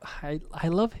love, I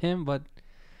love him, but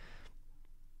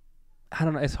I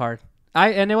don't know. It's hard.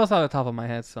 And it was on the top of my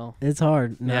head, so. It's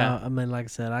hard. No, Yeah. I mean, like I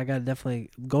said, I got definitely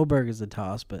Goldberg is a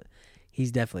toss, but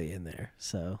he's definitely in there.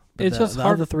 So but It's just the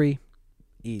hard. other 3,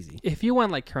 easy. If you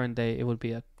went like current day, it would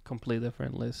be a completely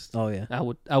different list. Oh yeah. I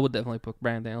would definitely put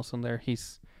Bryan Danielson there.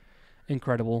 He's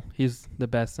incredible. He's the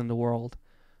best in the world.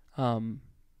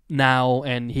 Now,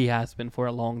 and he has been for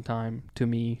a long time to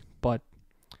me, but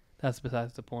that's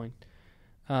besides the point.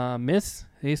 Miz,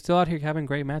 he's still out here having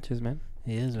great matches, man.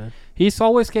 He is, man. He's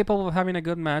always capable of having a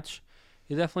good match.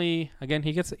 He definitely, again,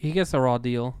 he gets a raw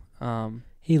deal.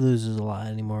 He loses a lot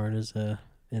anymore in his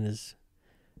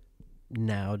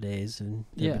nowadays in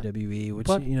Yeah. WWE, which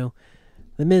But-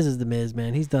 the Miz is the Miz,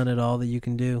 man. He's done it all that you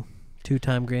can do.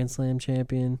 2-time Grand Slam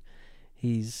champion.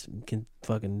 He can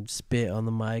fucking spit on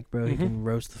the mic, bro. He Mhm. can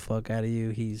roast the fuck out of you.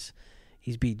 He's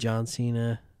beat John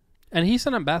Cena. And he's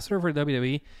an ambassador for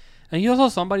WWE. And he's also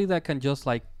somebody that can just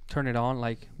like turn it on.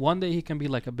 Like one day he can be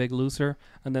like a big loser,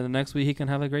 and then the next week he can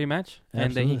have a great match,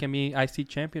 and then he Absolutely. can be IC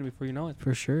champion before you know it.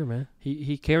 For sure, man.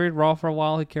 He carried Raw for a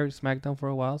while. He carried SmackDown for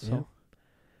a while. So,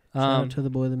 Shout out to the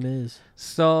boy, the Miz.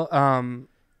 the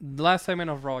last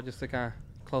segment of Raw, just to kind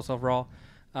of close off Raw.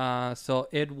 So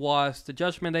it was the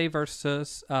Judgment Day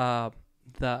versus KO,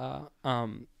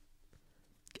 Sami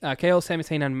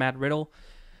Zayn, and Matt Riddle.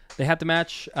 They had the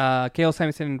match. KO,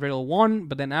 Sami Zayn, and Riddle won,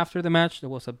 but then after the match, there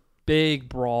was a big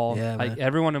brawl. Yeah, like man.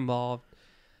 everyone involved.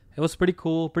 It was pretty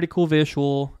cool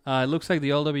visual. It looks like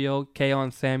the LWO, KO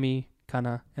and Sami kind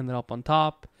of ended up on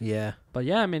top. Yeah. But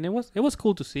yeah, I mean, it was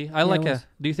cool to see. I Yeah, like it was.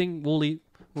 Do you think we'll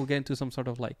get into some sort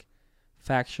of like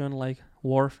faction, like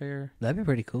warfare? That'd be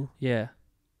pretty cool. Yeah.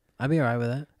 I'd be all right with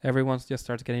that. Everyone just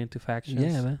starts getting into factions.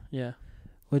 Yeah, man. Yeah.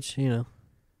 Which, it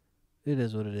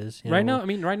is what it is. Right now,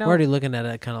 we're already looking at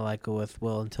it kind of like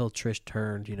until Trish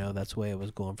turned, that's the way it was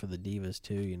going for the Divas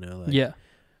too, like, yeah.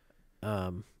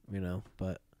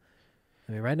 But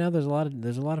I mean, right now there's a lot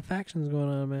of factions going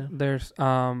on, man. There's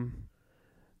LWO,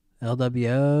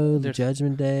 the There's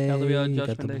Judgment Day, LWO, you got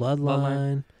Judgment the Day,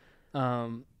 Bloodline,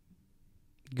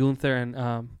 Gunther and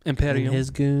and Imperium.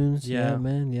 his goons. Yeah. Yeah,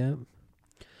 man. Yeah.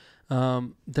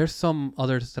 There's some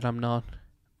others that I'm not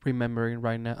remembering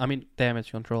right now. I mean, Damage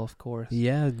Control, of course.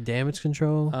 Yeah, Damage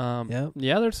Control. Yep.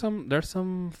 Yeah, there's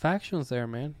some factions there,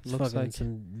 man. It's Looks fucking like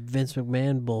some Vince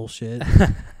McMahon bullshit.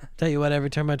 Tell you what, every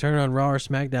time I turn on Raw or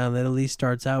SmackDown, that at least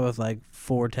starts out with like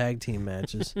 4 tag team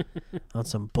matches on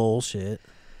some bullshit.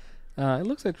 it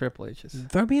looks like Triple H's.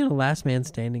 Throw me in a last man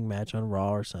standing match on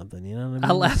Raw or something. You know what I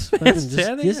mean? A last Just man fucking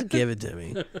standing? Just give it to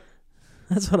me.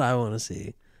 That's what I want to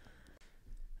see.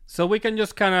 So we can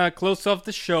just kind of close off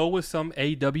the show with some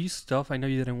AEW stuff. I know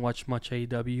you didn't watch much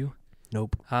AEW.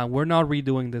 Nope. We're not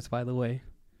redoing this, by the way.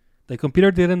 The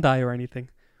computer didn't die or anything,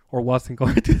 or wasn't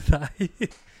going to die.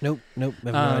 Nope. I have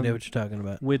no idea what you're talking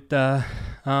about. With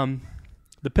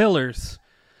The Pillars.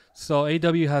 So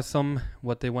AEW has some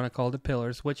what they want to call the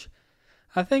Pillars, which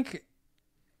I think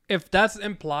if that's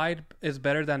implied is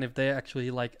better than if they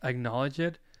actually like acknowledge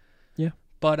it. Yeah.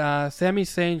 But Sami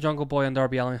Zayn, Jungle Boy, and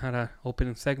Darby Allin had an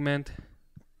opening segment.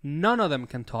 None of them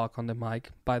can talk on the mic,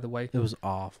 by the way. It was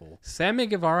awful. Sammy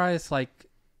Guevara is like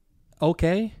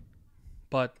okay,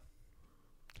 but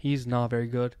he's not very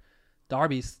good.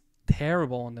 Darby's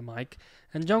terrible on the mic,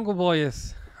 and Jungle Boy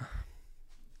is.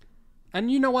 And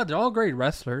you know what? They're all great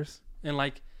wrestlers, and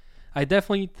like, I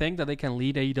definitely think that they can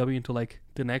lead AEW into like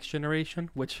the next generation,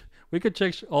 which we could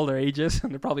check all their ages,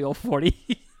 and they're probably all 40.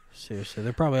 Seriously,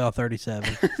 they're probably all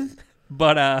 37.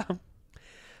 But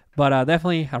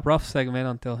definitely a rough segment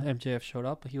until MJF showed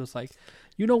up. He was like,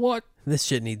 you know what? This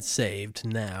shit needs saved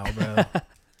now, bro.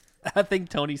 I think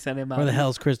Tony sent him out. Where the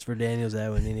hell's Christopher Daniels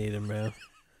at when you need him, bro?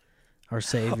 Our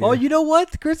savior. Oh, you know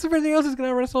what? Christopher Daniels is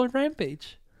gonna wrestle in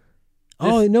Rampage.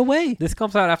 Oh, no way. This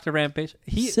comes out after Rampage. I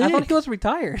thought Sick. he was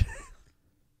retired.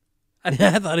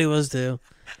 Yeah, I thought he was too.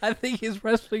 I think he's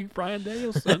wrestling Bryan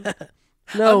Danielson.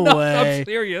 No I'm way. I'm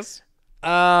serious.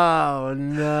 Oh,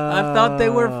 no. I thought they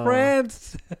were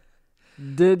friends.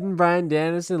 Didn't Bryan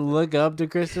Danielson look up to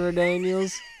Christopher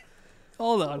Daniels?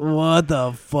 Hold on. What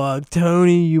the fuck?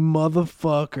 Tony, you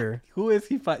motherfucker. Who is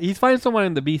he fighting? He's fighting someone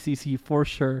in the BCC for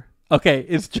sure. Okay,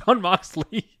 it's Jon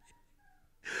Moxley.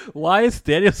 Why is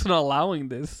Danielson allowing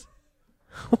this?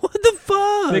 What the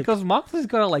fuck? Because Moxley's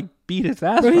gonna like beat his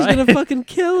ass. Bro, he's right? gonna fucking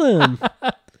kill him.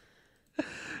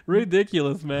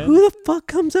 Ridiculous, man. Who the fuck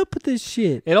comes up with this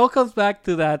shit? It all comes back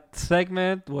to that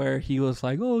segment where he was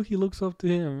like, "Oh, he looks up to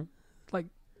him." Like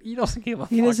he doesn't give a.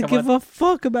 He doesn't give a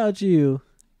fuck about you.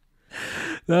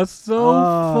 That's so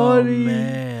funny,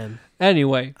 man.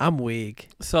 Anyway, I'm weak.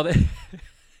 so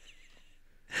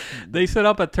they set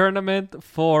up a tournament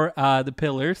for the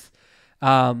Pillars.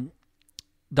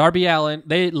 Darby Allin,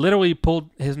 they literally pulled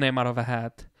his name out of a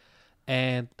hat,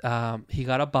 and he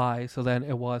got a bye. So then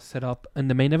it was set up in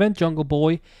the main event: Jungle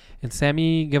Boy and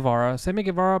Sammy Guevara. Sammy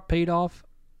Guevara paid off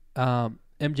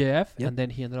MJF, Yep. and then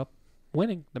he ended up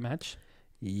winning the match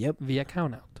Yep. via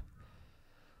countout.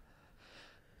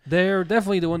 They're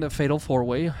definitely doing the Fatal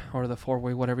 4-Way, or the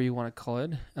 4-Way, whatever you want to call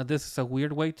it. This is a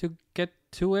weird way to get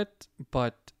to it,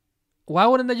 but why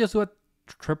wouldn't they just do a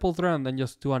triple threat and then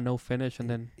just do a no finish and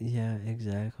then... Yeah,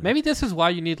 exactly. Maybe this is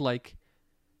why you need, like,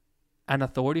 an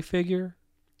authority figure.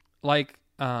 Like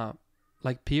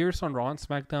Pierce on Raw and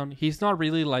SmackDown. He's not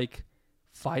really, like,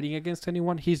 fighting against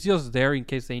anyone. He's just there in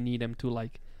case they need him to,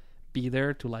 like, be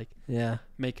there to, like, Yeah.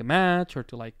 make a match or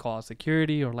to like call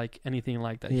security or like anything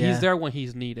like that. Yeah. He's there when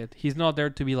he's needed. He's not there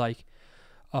to be like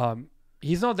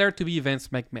he's not there to be Vince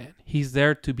McMahon. He's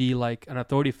there to be like an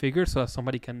authority figure so that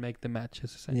somebody can make the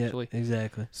matches essentially. Yeah,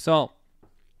 exactly. So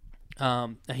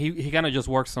he kind of just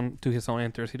works to his own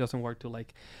interest. He doesn't work to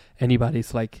like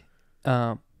anybody's like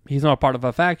he's not part of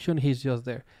a faction. He's just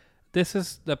there. This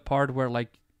is the part where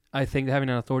like I think having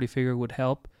an authority figure would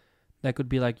help. That could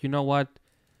be like, you know what?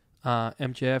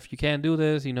 MJF, you can't do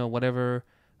this, you know, whatever,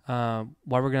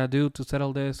 what we're going to do to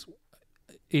settle this.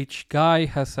 Each guy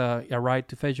has a right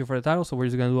to face you for the title, so we're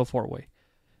just going to do a 4-way.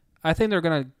 I think they're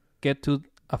going to get to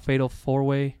a fatal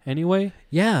 4-way anyway.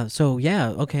 Yeah, so yeah,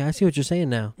 okay, I see what you're saying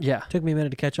now. Yeah. Took me a minute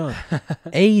to catch on.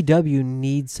 AEW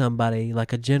needs somebody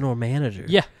like a general manager.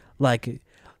 Yeah. Like,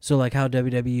 so like how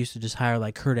WWE used to just hire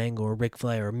like Kurt Angle or Ric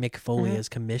Flair or Mick Foley as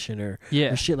commissioner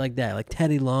Yeah. or shit like that. Like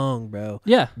Teddy Long, bro.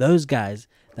 Yeah. Those guys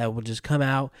that will just come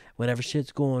out whenever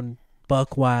shit's going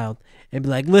buck wild and be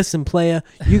like, listen, player,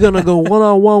 you're going to go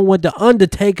one-on-one with The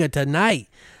Undertaker tonight.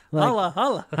 Like, Holla,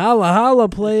 holla. holla, holla,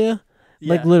 player.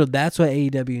 Yeah. Like, literally, that's what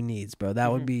AEW needs, bro.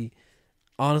 That would be,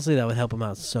 honestly, that would help them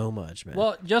out so much, man.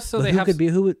 Well, just so But they who have... could be,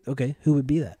 who would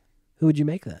be that? Who would you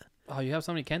make that? Oh, you have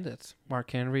so many candidates.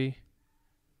 Mark Henry.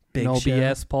 Big No Show?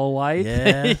 BS, Paul White.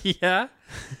 Yeah. Yeah.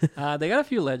 They got a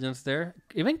few legends there.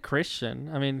 Even Christian.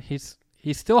 I mean,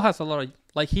 he still has a lot of...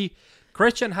 Like,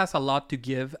 Christian has a lot to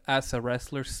give as a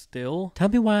wrestler still. Tell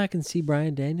me why I can see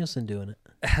Bryan Danielson doing it.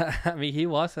 I mean, he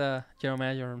was a general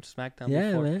manager on SmackDown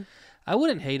Yeah, before. man. I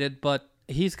wouldn't hate it, but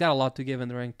he's got a lot to give in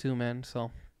the ring too, man. So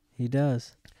He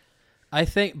does. I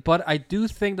do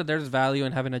think that there's value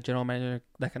in having a general manager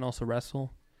that can also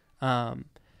wrestle.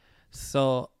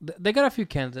 So they got a few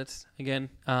candidates. Again,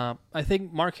 I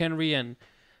think Mark Henry and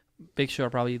Big Show are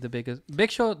probably the biggest.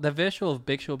 Big Show, the visual of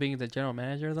Big Show being the general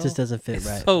manager, though, Just doesn't fit it's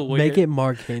right. so weird. Make it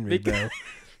Mark Henry, bro.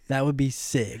 That would be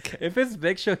sick. If it's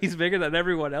Big Show, he's bigger than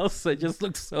everyone else, so it just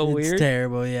looks so It's weird.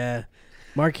 terrible, yeah.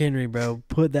 Mark Henry, bro.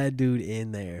 Put that dude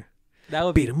in there. That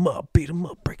would Beat him up,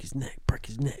 break his neck.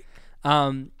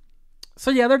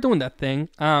 So yeah, they're doing that thing.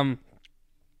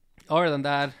 other than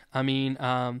that, I mean,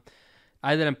 I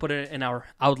didn't put it in our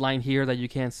outline here that you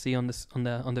can't see on this on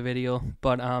the video,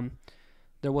 but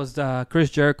there was the Chris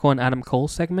Jericho and Adam Cole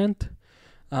segment.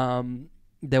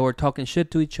 They were talking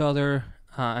shit to each other,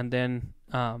 and then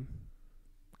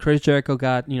Chris Jericho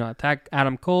got attacked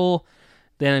Adam Cole.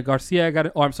 Then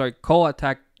Cole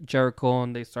attacked Jericho,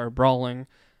 and they started brawling.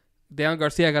 Then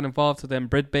Garcia got involved, so then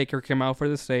Britt Baker came out for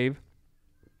the save.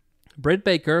 Britt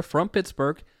Baker from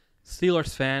Pittsburgh,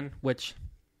 Steelers fan, which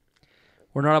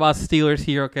we're not about Steelers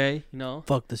here, okay?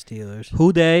 Fuck the Steelers.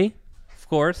 Who they? Of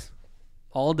course.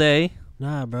 All day.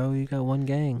 Nah, bro, you got one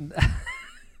gang.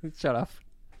 Shut up.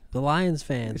 The Lions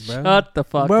fans, bro. Shut the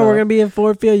fuck up. Bro, we're going to be in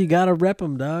Ford Field. You got to rep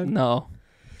them, dog. No.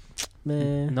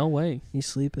 Man. No way. He's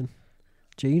sleeping.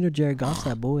 You know Jared Goff's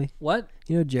that boy. What?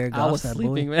 You know Jared Goff's that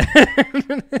sleeping, boy. man.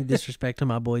 You disrespecting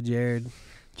my boy Jared.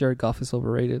 Jared Goff is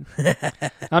overrated.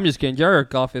 I'm just kidding. Jared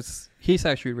Goff he's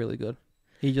actually really good.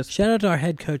 Shout out to our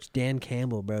head coach Dan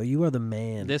Campbell, bro. You are the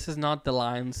man. This is not the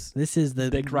Lions. This is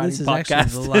podcast.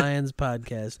 Actually the Lions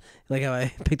podcast. Like how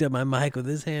I picked up my mic with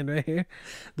this hand right here.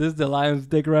 This is the Lions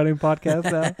dick riding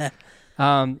podcast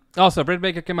now. Also, Britt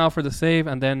Baker came out for the save,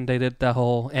 and then they did the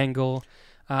whole angle.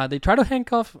 They tried to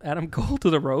handcuff Adam Cole to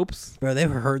the ropes. Bro, they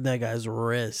were hurting that guy's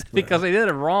wrist. Bro. Because they did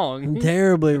it wrong.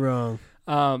 Terribly wrong.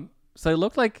 So it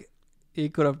looked like he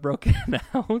could have broken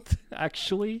out,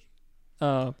 actually,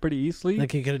 pretty easily.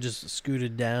 Like he could have just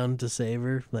scooted down to save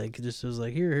her. Like, it just was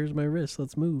like, here's my wrist.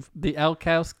 Let's move. The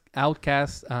Outcast,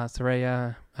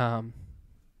 Saraya,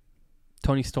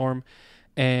 Tony Storm,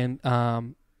 and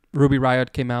Ruby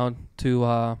Riott came out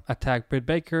to attack Britt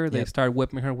Baker. They started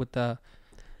whipping her with the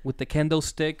kendo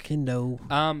stick.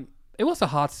 It was a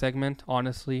hot segment,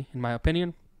 honestly, in my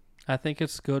opinion. I think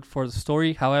it's good for the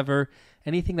story. However,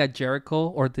 anything that Jericho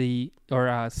or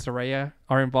Saraya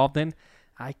are involved in,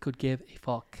 I could give a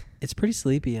fuck. It's pretty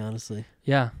sleepy, honestly.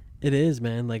 Yeah, it is,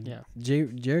 man. Like, yeah.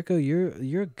 Jericho,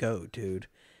 you're a goat, dude.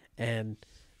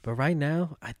 But right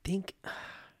now, I think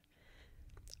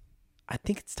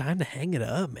it's time to hang it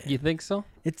up, man. You think so?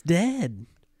 It's dead.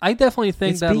 I definitely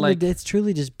think it's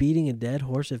truly just beating a dead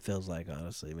horse. It feels like,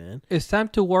 honestly, man. It's time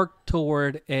to work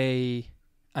toward an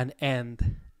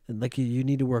end. Like you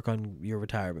need to work on your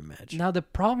retirement match. Now the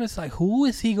problem is who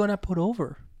is he gonna put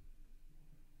over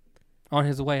on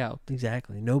his way out?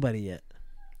 Exactly, nobody yet.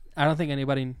 I don't think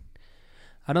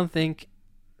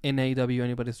in AEW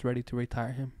anybody's ready to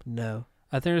retire him. No,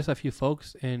 I think there's a few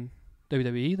folks in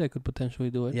WWE that could potentially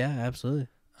do it. Yeah, absolutely.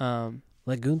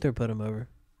 Let Gunther put him over.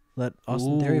 Let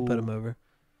Austin Theory put him over.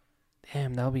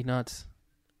 Damn, that would be nuts.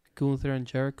 Gunther and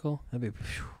Jericho. That'd be.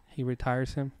 He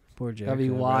retires him. Poor Jericho. That'd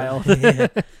be wild. Yeah.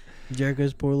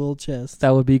 Jericho's poor little chest.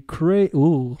 That would be great.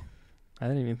 Ooh, I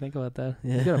didn't even think about that.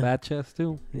 Yeah. He's got a bad chest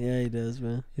too. Yeah, he does,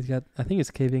 man. He's got. I think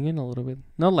it's caving in a little bit.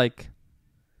 Not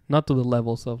to the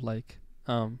levels of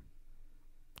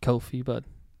Kofi, but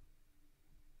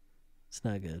it's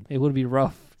not good. It would be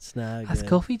rough. It's not Has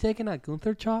good. Kofi taken a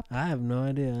Gunther chop? I have no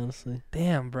idea, honestly.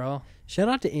 Damn, bro. Shout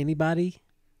out to anybody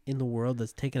in the world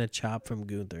that's taken a chop from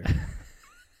Gunther.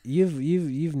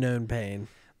 You've known pain.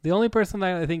 The only person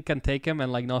that I think can take him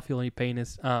and not feel any pain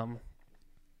is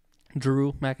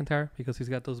Drew McIntyre, because he's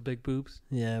got those big boobs.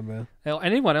 Yeah, bro.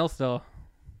 Anyone else though?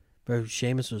 Bro,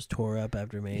 Sheamus was tore up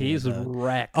after Mania. He's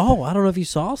wrecked. Oh, I don't know if you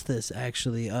saw this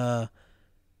actually.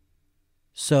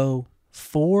 So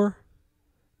 4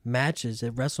 matches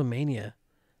at WrestleMania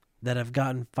that have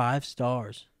gotten 5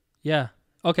 stars. Yeah.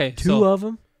 Okay. 2 of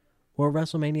them were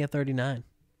WrestleMania 39.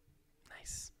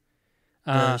 Nice.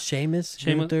 Sheamus,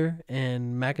 Gunther,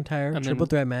 and McIntyre and triple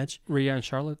threat match. Rhea and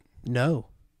Charlotte. No.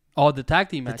 Oh, the tag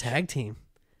team match. The tag team.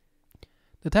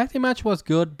 The tag team match was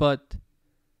good, but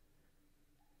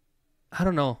I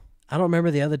don't know. I don't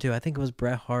remember the other 2. I think it was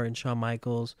Bret Hart and Shawn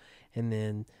Michaels, and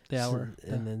then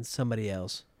then somebody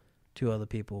else, 2 other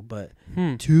people. But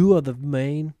 2 of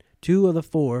the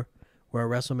 4 were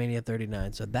at WrestleMania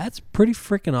 39. So that's pretty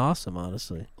freaking awesome,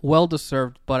 honestly. Well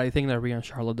deserved, but I think that Rhea and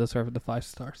Charlotte deserved the 5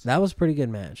 stars. That was a pretty good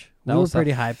match. We were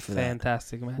pretty hyped for that.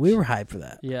 Fantastic match. We were hyped for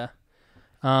that. Yeah.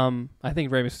 I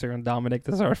think Rey Mysterio and Dominic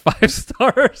deserve 5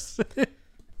 stars.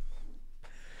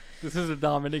 This is a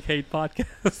Dominic hate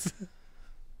podcast.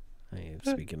 I ain't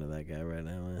speaking of that guy right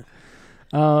now, man.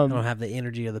 I don't have the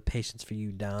energy or the patience for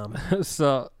you, Dom.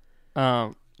 So,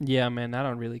 yeah, man, I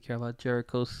don't really care about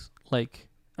Jericho's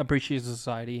Appreciation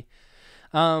Society.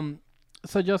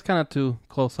 So just kind of to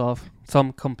close off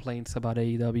some complaints about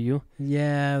AEW.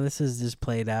 Yeah, this is just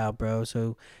played out, bro.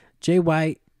 So Jay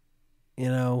White,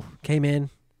 came in.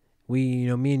 Me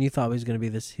and you thought he was gonna be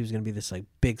this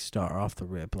big star off the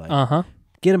rip,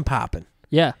 get him popping.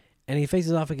 Yeah. And he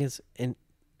faces off against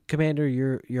Commander,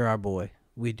 you're our boy.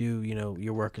 We do,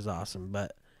 your work is awesome,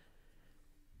 but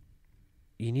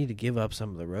you need to give up some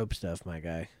of the rope stuff, my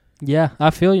guy. Yeah, I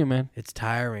feel you, man. It's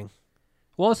tiring.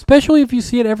 Well, especially if you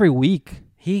see it every week.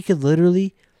 He could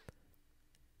literally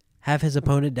have his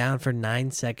opponent down for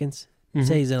 9 seconds. Mhm.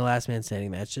 Say he's in a last man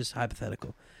standing match, just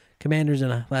hypothetical. Commander's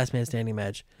in a last man standing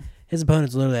match. His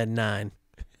opponent's literally at 9.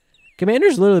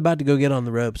 Commander's literally about to go get on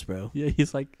the ropes, bro. Yeah,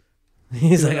 he's like,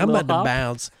 He's Doing like, a I'm little about to hop.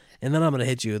 bounce, and then I'm going to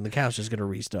hit you, and the couch is going to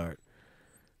restart.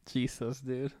 Jesus,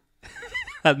 dude.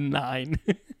 At 9.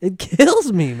 It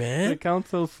kills me, It man. counts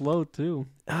so slow, too.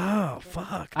 Oh,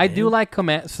 fuck. I do man. like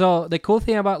Command. So the cool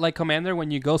thing about like Commander,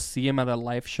 when you go see him at a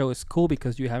live show, is cool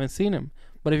because you haven't seen him.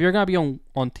 But if you're gonna be on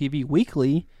TV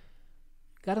weekly,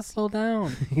 gotta slow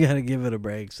down. You got to give it a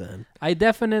break, son. I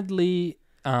definitely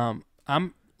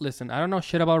listen. I don't know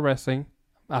shit about wrestling.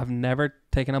 I've never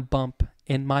taken a bump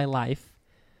in my life.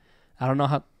 I don't know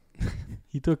how.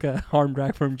 He took a arm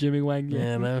drag from Jimmy Wang.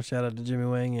 Yeah, no, shout out to Jimmy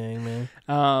Wang Yang,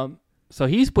 man. So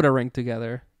he's put a ring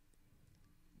together,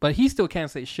 but he still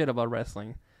can't say shit about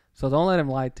wrestling. So don't let him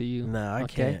lie to you. No, I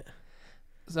okay? can't.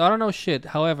 So I don't know shit.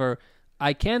 However,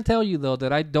 I can tell you though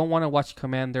that I don't want to watch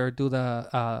Commander do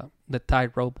the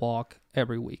tightrope walk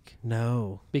every week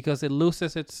No. because it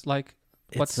loses its like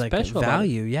what's It's like special about it.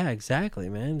 value. Yeah, exactly,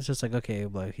 man. It's just like, okay,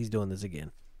 like he's doing this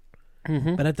again.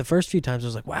 Mhm. But at the first few times, I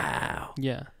was like, wow.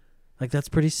 Yeah, Like, that's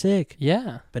pretty sick.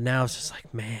 yeah. But now it's just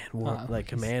like, man, what, like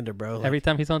he's- Commander, bro. Like, Every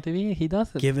time he's on TV, he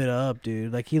does it. give it up,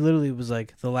 dude. Like, he literally was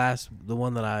like, the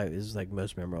one that is like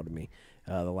most memorable to me,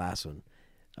 the last one.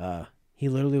 He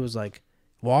literally was like,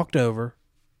 walked over,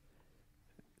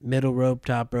 middle rope,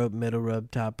 top rope, middle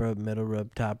rope, top rope, middle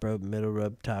rope, top rope, middle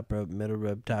rope, top rope, middle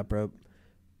rope, top rope,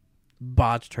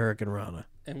 botched Hurricane Rana.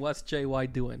 And what's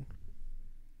JY doing?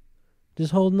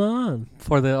 Just holding on.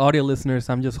 For the audio listeners,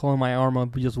 I'm just holding my arm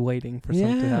up, just waiting for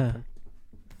something to Yeah. happen.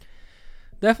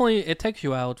 Definitely, it takes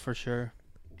you out for sure.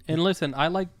 And listen, I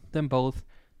like them both.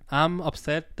 I'm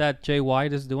upset that Jay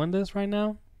White is doing this right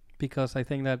now because I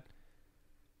think that.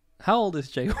 How old is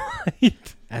Jay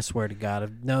White? I swear to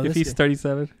God. No, If this he's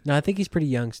 37? no, I think he's pretty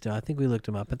young still. I think we looked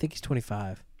him up. I think he's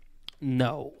 25.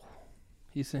 No.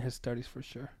 He's in his 30s for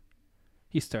sure.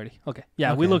 He's 30. Okay.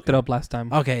 Yeah, Okay, we looked it okay. up last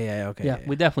time. Okay, yeah, okay. yeah,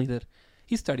 we definitely did.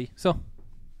 He's 30. So,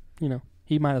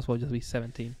 he might as well just be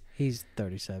 17. He's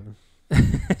 37.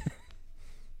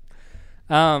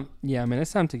 Yeah, man,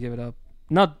 it's time to give it up.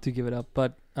 Not to give it up,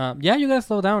 but yeah, you gotta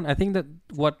slow down. I think that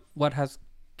what has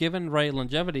given Ray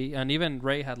longevity, and even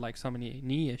Ray had like so many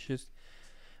knee issues,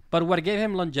 but what gave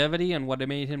him longevity and what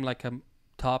made him like a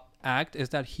top act is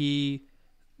that he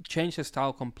changed his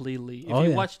style completely. If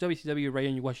you watch WCW Ray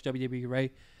and you watch WWE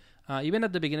Ray, even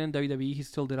at the beginning of WWE, he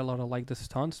still did a lot of like the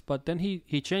stunts, but then he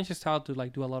changed his style to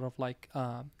like do a lot of like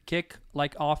kick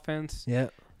like offense. Yeah.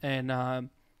 And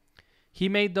he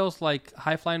made those like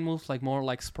high flying moves like more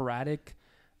like sporadic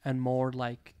and more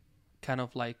like kind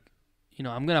of like,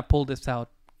 I'm gonna pull this out,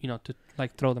 to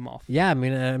like throw them off. Yeah, I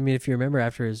mean, if you remember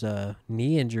after his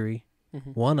knee injury,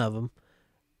 Mhm. one of them,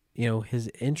 his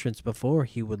entrance before,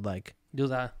 he would like Do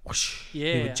that. whoosh,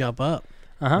 Yeah. he would jump up.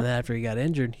 Uh-huh. And then after he got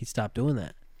injured, he stopped doing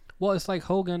that. Well, it's like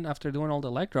Hogan after doing all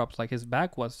the leg drops, like his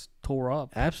back was tore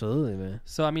up. Absolutely, man.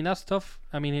 So I mean that's tough.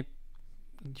 I mean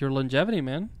your longevity,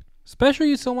 man.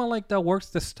 Especially someone like that works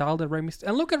the style that Rey Mysterio.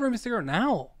 And look at Rey Mysterio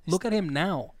now. Look at him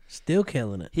now. Still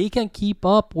killing it. He can keep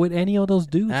up with any of those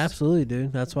dudes. Absolutely,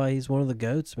 dude. That's why he's one of the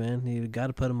GOATs, man. You got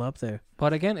to put him up there.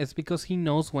 But again, it's because he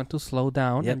knows when to slow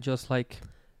down Yep. and just like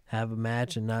Have a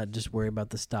match and not just worry about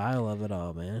the style of it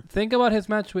all, man. think about his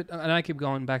match with, and I keep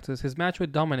going back to this, his match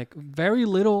with Dominic. Very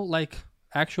little like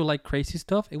actual like crazy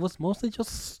stuff. It was mostly just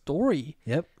story.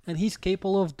 Yep. And he's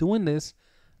capable of doing this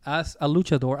as a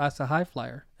luchador, as a high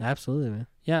flyer. Absolutely, man.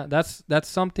 Yeah, that's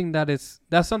something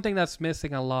that's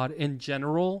missing a lot in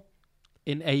general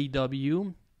in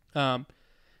AEW.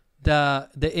 The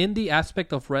indie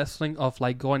aspect of wrestling, of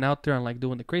like going out there and like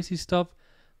doing the crazy stuff,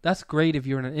 that's great if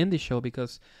you're in an indie show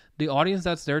because the audience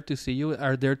that's there to see you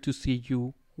are there to see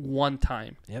you one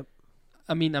time. Yep.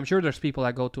 I mean, I'm sure there's people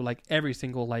that go to like every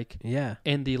single like Yeah.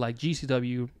 indie, like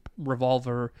GCW,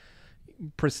 Revolver,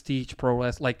 Prestige, Pro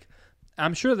Wrestling. Like,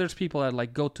 I'm sure there's people that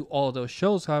like go to all those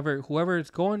shows. However, whoever is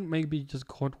going, maybe just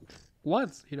going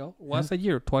once, once a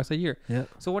year, twice a year. Yep.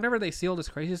 So whenever they see all this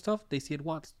crazy stuff, they see it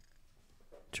once.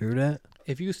 True that.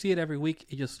 If you see it every week,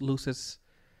 it just loses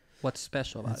what's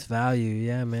special about It's it. value.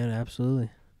 Yeah, man. Absolutely.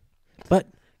 But,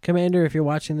 Commander, if you're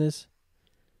watching this,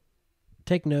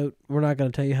 take note. We're not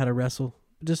going to tell you how to wrestle.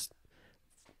 Just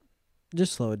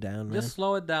slow it down, man. Just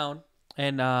slow it down,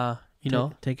 and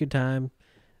Take your time.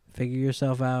 Figure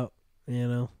yourself out.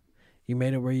 You You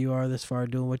made it where you are this far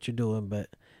doing what you're doing,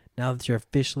 but now that you're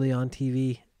officially on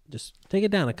TV, just take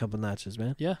it down a couple notches,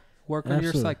 man. Yeah. Work on your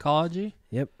Absolutely. psychology.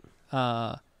 Yep.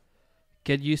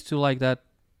 Get used to like that.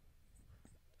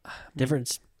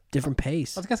 Different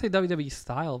pace. I was gonna say WWE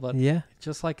style, but Yeah. it's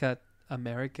just like a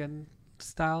American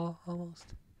style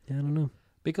almost. Yeah, I don't know.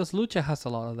 Because lucha has a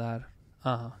lot of that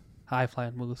high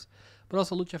flying moves, but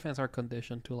also lucha fans are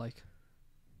conditioned to like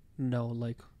know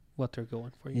like what they're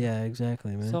going for. You know? Yeah,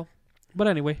 exactly, man. So, but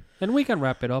anyway, and we can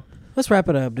wrap it up. Let's wrap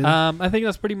it up, dude. I think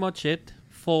that's pretty much it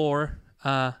for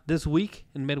this week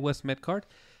in Midwest Midcard.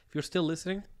 If you're still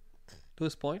listening to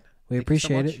this point, we thank you so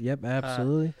appreciate much. it. Yep,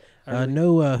 absolutely. I really-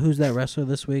 No, who's that wrestler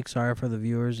this week? Sorry for the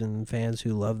viewers and fans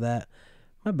who love that.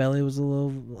 My belly was a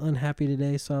little unhappy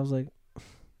today, so I was like,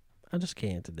 I just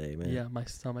can't today, man. yeah, my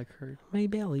stomach hurt. My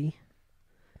belly.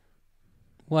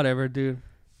 Whatever, dude.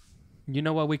 You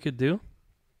know what we could do?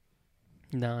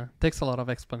 No, it takes a lot of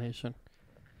explanation.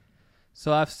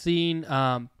 So I've seen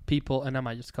people, and I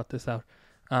might just cut this out.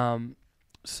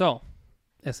 So,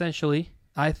 essentially,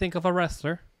 I think of a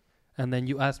wrestler, and then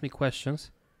you ask me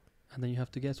questions, and then you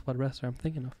have to guess what wrestler I'm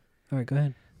thinking of. All right, go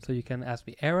ahead. So you can ask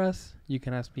me eras, you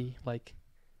can ask me like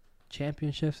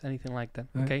championships, anything like that.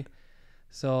 All right. Okay.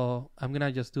 So I'm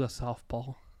gonna just do a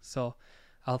softball. So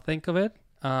I'll think of it,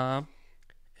 and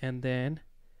then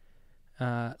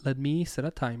let me set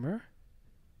a timer.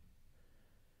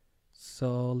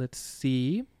 So let's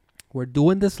see. We're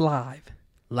doing this live.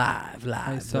 Live.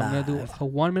 Right, so I'm gonna do a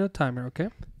 1 minute timer. Okay.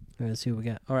 All right, let's see what we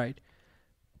got. All right.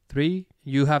 3.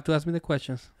 You have to ask me the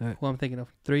questions. All right. Who I'm thinking of.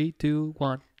 3, 2,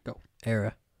 1, go.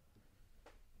 Era.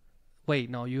 Wait,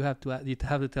 no. You have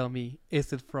to tell me.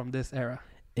 Is it from this era?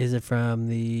 Is it from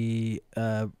the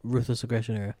Ruthless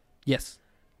Aggression era? Yes.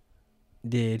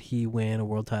 Did he win a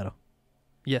world title?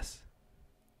 Yes.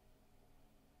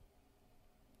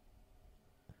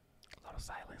 A lot of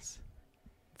silence.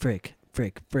 Frick.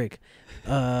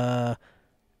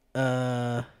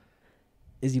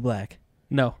 Is he black?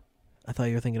 No. I thought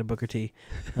you were thinking of Booker T.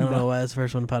 I don't know why that's the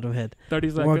first one that popped in my head. 30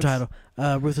 seconds. World title.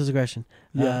 Ruthless Aggression.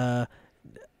 Yeah.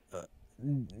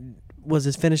 Was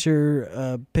his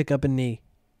finisher pick up and knee?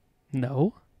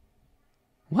 No.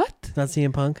 What? Not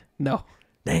CM Punk? No.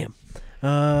 Damn.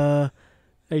 18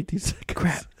 seconds.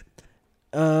 Crap.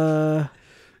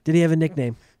 Did he have a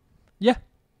nickname? Yeah.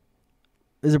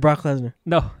 Is it Brock Lesnar?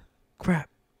 No. Crap.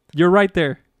 You're right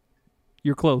there.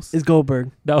 You're close. Is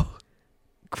Goldberg? No.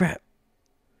 Crap.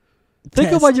 Think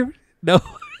Test. of what you... No.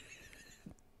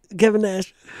 Kevin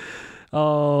Nash.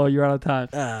 Oh, you're out of time.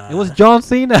 It was John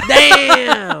Cena.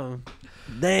 Damn.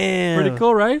 Damn. Pretty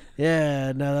cool, right?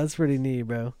 Yeah, no, that's pretty neat,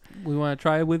 bro. We want to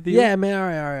try it with you? Yeah, man. All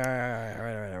right.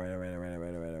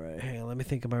 Hang on, let me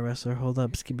think of my wrestler. Hold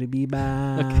up. Skibbity bee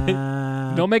Okay.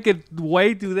 Don't make it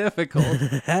way too difficult.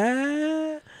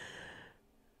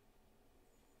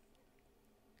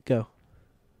 Go.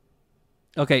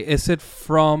 Okay, is it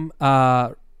from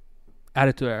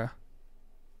Attitude Era?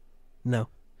 No.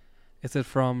 Is it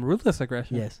from Ruthless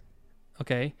Aggression? Yes.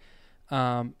 Okay.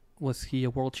 Was he a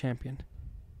world champion?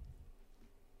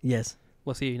 Yes.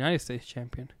 Was he a United States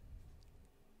champion?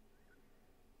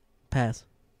 Pass.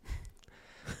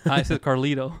 I said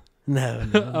Carlito.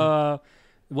 No.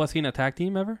 Was he in a tag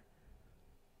team ever?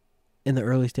 In the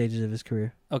early stages of his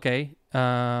career. Okay.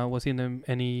 Was he in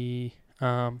any...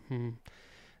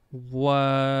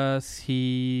 Was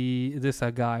he... This is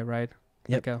a guy, right?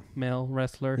 Yep. Like a male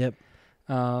wrestler? Yep.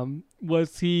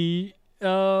 Was he...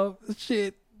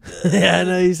 shit. Yeah, I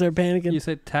know you start panicking. You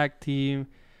said tag team.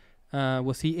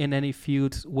 Was he in any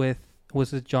feuds with...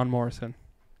 Was it John Morrison?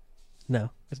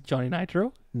 No. Is it Johnny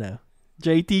Nitro? No.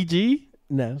 JTG?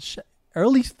 No.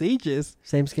 Early stages.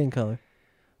 Same skin color.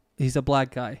 He's a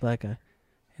black guy Black guy.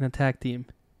 in a tag team.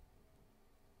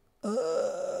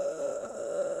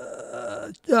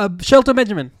 Shelton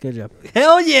Benjamin. Good job.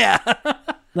 Hell yeah!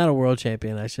 Not a world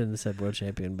champion. I shouldn't have said world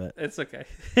champion, but It's okay.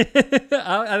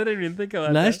 I didn't even think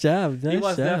about nice that. job. Nice He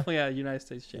was job. definitely a United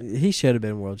States champion. He should have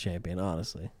been world champion,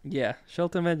 honestly. Yeah,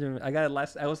 Shelton Benjamin. I got it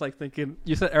last. I was like thinking.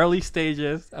 You said early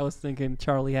stages. I was thinking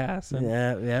Charlie Haas. And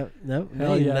Yeah. Nope.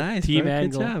 Hell Hey, yeah. nice. Team bro.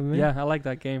 Angle. Good job, man. Yeah, I like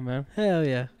that game, man. Hell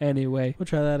yeah. Anyway, We'll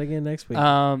try that again next week.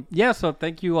 yeah. So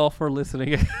thank you all for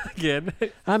listening again.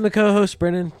 I'm the co-host,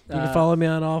 Brennan. You can Uh, follow me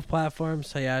on all platforms.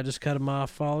 So yeah, I just cut them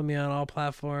off. Follow me on all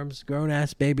platforms. Grown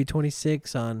Ass Baby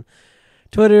 26 on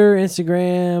Twitter,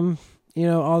 Instagram,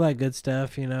 all that good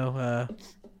stuff. Gang.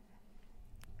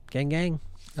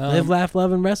 Live, laugh,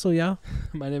 love, and wrestle, y'all.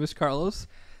 My name is Carlos.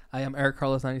 I am Eric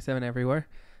Carlos 97 everywhere.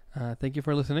 Thank you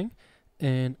for listening,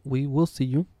 and we will see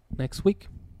you next week.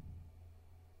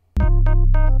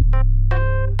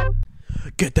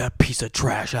 Get that piece of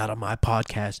trash out of my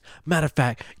podcast. Matter of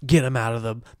fact, get him out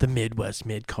of the Midwest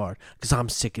mid-card. Because I'm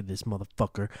sick of this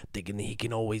motherfucker thinking that he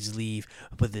can always leave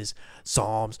with his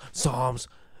Psalms.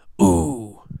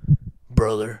 Ooh,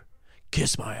 brother,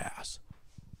 kiss my ass.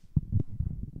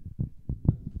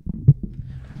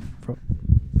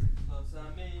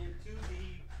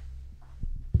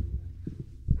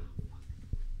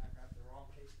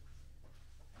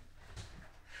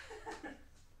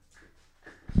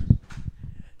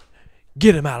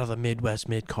 Get him out of the Midwest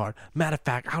mid-card. Matter of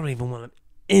fact, I don't even want him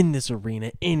in this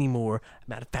arena anymore.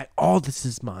 Matter of fact, all this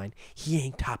is mine. He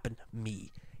ain't topping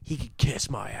me. He could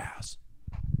kiss my ass.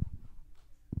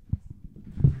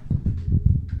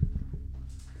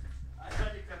 I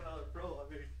thought you cut another pro.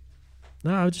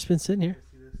 No, I've just been sitting here.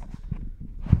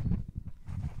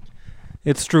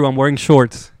 It's true. I'm wearing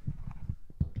shorts.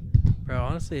 Bro,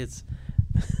 honestly, it's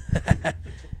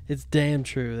it's damn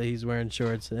true that he's wearing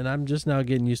shorts. And I'm just now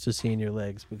getting used to seeing your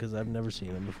legs because I've never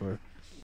seen them before.